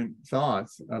different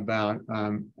thoughts about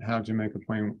how Jamaica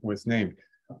Plain was named.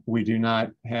 We do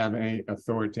not have an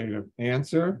authoritative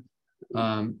answer.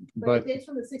 But it dates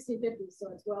from the 1650s,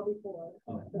 so it's well before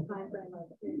the time frame of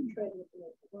trade with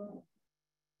Jamaica.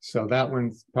 So that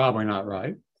one's probably not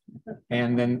right.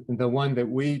 And then the one that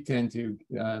we tend to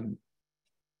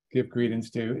give credence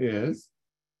to is?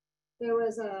 There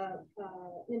was a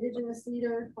indigenous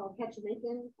leader called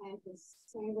Ketchimakan, and his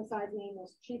anglicized name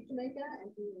was Chief Jamaica,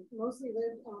 and he mostly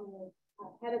lived on the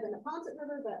head of the Neponset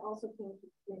River, but also came to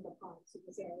Jamaica Pond, so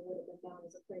this area would have been known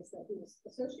as a place that he was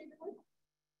associated with.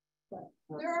 But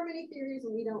there are many theories,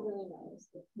 and we don't really know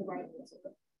the right answer.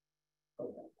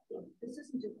 This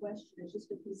isn't a question, it's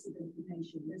just a piece of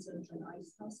information. There's an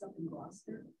ice house up in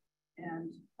Gloucester,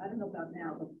 and I don't know about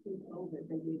now, but pre-COVID,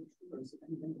 they gave tours of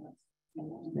anything else.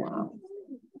 Wow.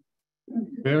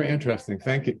 Very interesting.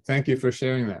 Thank you. Thank you for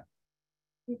sharing that.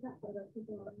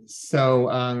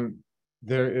 So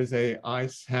there is a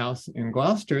ice house in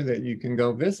Gloucester that you can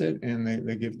go visit, and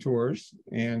they give tours,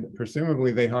 and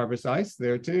presumably they harvest ice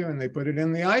there too, and they put it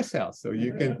in the ice house. So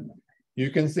you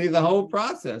can see the whole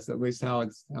process, at least how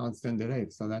it's done today.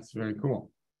 So that's very cool.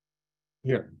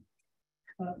 Here.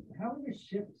 How are the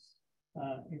ships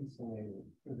insulated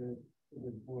for the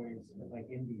voyages like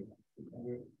India?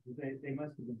 They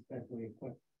must have been specially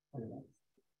equipped for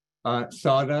that.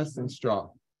 Sawdust and straw.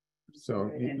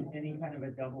 So any kind of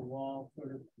a double wall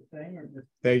sort of thing, or just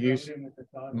they use with the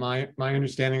sawdust? My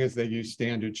understanding is they use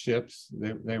standard ships.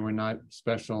 They were not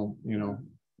special,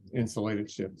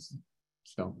 insulated ships.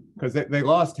 So because they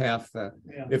lost half the.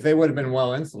 Yeah. If they would have been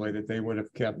well insulated, they would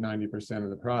have kept 90% of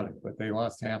the product, but they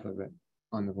lost half of it.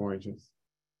 on the voyages.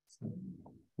 So,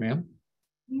 ma'am?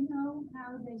 Do you know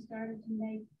how they started to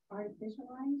make artificial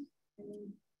ice? I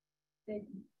mean,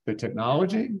 The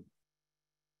technology?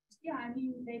 yeah, I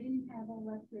mean, they didn't have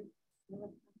electric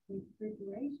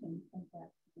refrigeration at that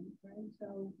point, right?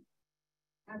 So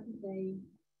how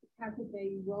could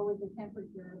they lower the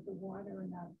temperature of the water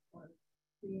enough for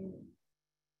create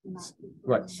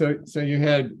Right. So you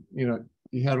had, you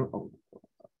had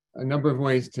a number of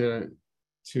ways to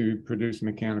produce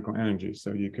mechanical energy.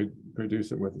 So you could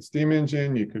produce it with a steam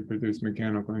engine. You could produce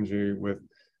mechanical energy with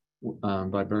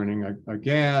by burning a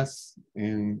gas.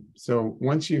 And so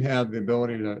once you have the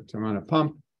ability to run a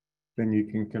pump, then you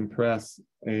can compress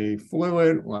a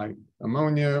fluid like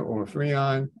ammonia or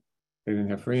freon. They didn't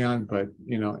have freon, but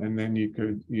and then you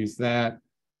could use that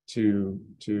to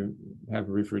have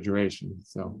refrigeration.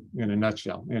 So in a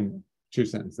nutshell, in 2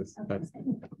 sentences,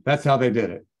 that's how they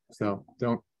did it. So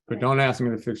don't ask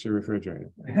me to fix your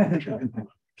refrigerator.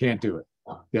 Can't do it.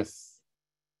 Yes.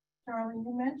 Charlie,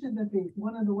 you mentioned that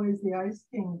one of the ways the Ice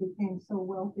King became so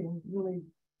wealthy and really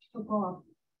took off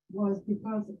was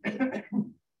because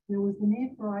there was the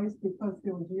need for ice because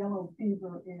there was yellow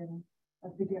fever in, I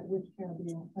forget which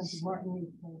Caribbean country,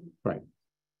 Martinique maybe. Right.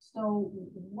 So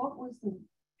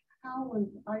how was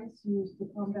ice used to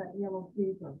combat yellow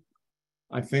fever?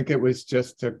 I think it was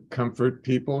just to comfort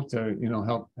people, to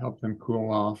help them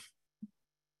cool off.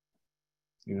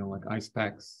 Like ice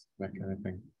packs, that kind of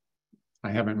thing. I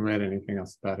haven't read anything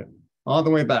else about it. All the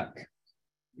way back.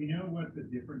 We know what the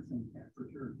difference in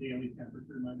temperature, daily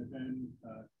temperature might have been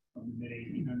from the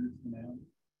mid-1800s to now?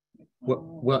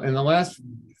 Well, in the last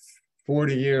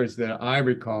 40 years that I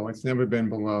recall, it's never been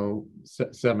below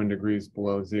 7 degrees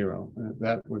below zero.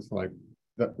 That was like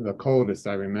the coldest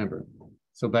I remember.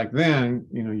 So back then,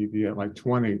 you'd be at like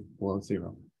 20 below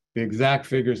zero. The exact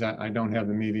figures, I don't have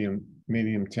the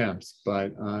medium temps,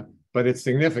 but it's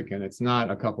significant. It's not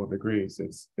a couple of degrees.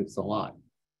 It's a lot.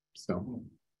 So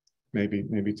maybe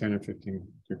 10 or 15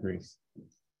 degrees.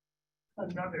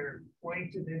 Another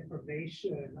point of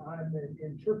information: I'm an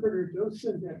interpreter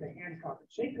docent at the Hancock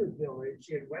Shaker Village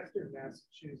in Western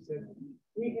Massachusetts.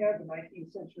 We have a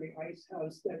 19th century ice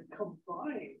house that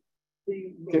combined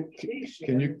the location.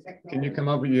 Can you come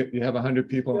over? You have 100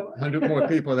 people, 100 more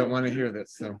people that want to hear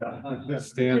this. So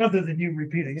stand. Rather than you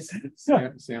repeating it.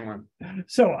 Stand one.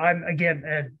 So I'm again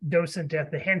a docent at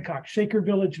the Hancock Shaker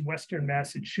Village in Western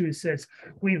Massachusetts.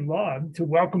 We love to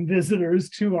welcome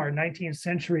visitors to our 19th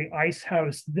century ice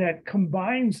house that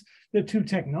combines the two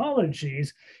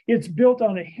technologies. It's built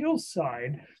on a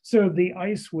hillside, so the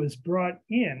ice was brought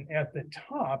in at the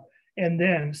top and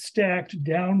then stacked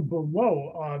down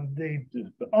below on the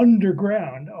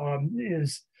underground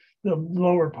is the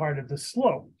lower part of the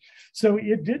slope. So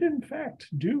it did in fact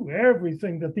do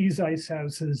everything that these ice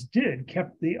houses did,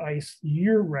 kept the ice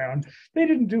year round. They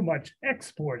didn't do much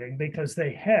exporting because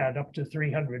they had up to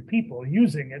 300 people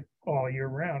using it all year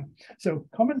round. So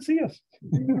come and see us.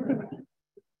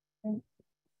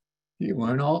 You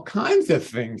learn all kinds of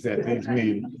things at these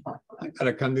meetings. I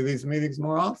gotta come to these meetings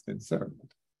more often, sir.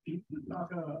 Can you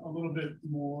talk a little bit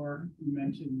more? You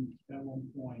mentioned at one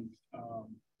point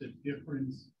the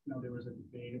difference. There was a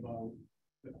debate about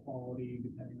the quality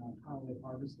depending on how they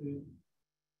harvested.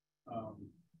 Can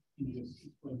you just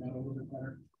explain that a little bit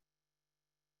better?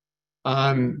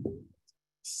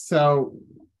 So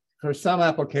for some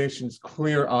applications,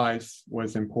 clear ice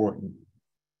was important.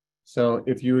 So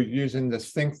if you were using the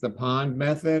sink the pond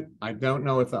method, I don't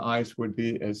know if the ice would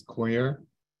be as clear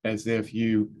as if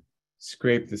you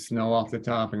scrape the snow off the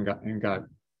top and got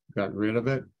rid of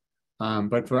it.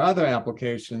 But for other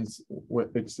applications,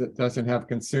 it doesn't have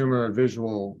consumer or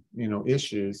visual,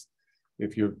 issues.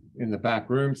 If you're in the back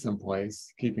room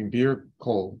someplace keeping beer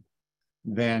cold,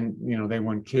 then they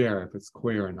wouldn't care if it's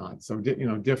clear or not. So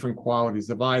different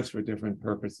qualities of ice for different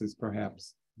purposes,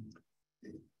 perhaps.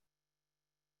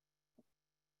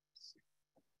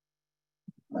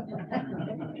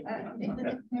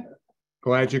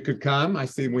 Glad you could come. I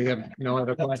see we have no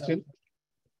other question.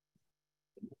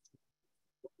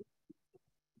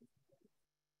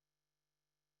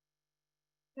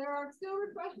 There are still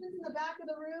refreshments in the back of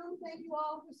the room. Thank you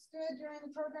all who stood during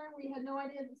the program. We had no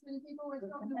idea this many people were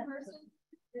still in person.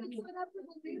 Please sign up for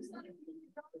the news.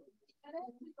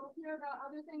 We'll hear about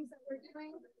other things that we're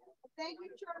doing. Thank you,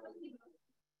 Charlie.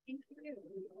 Thank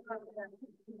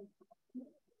you.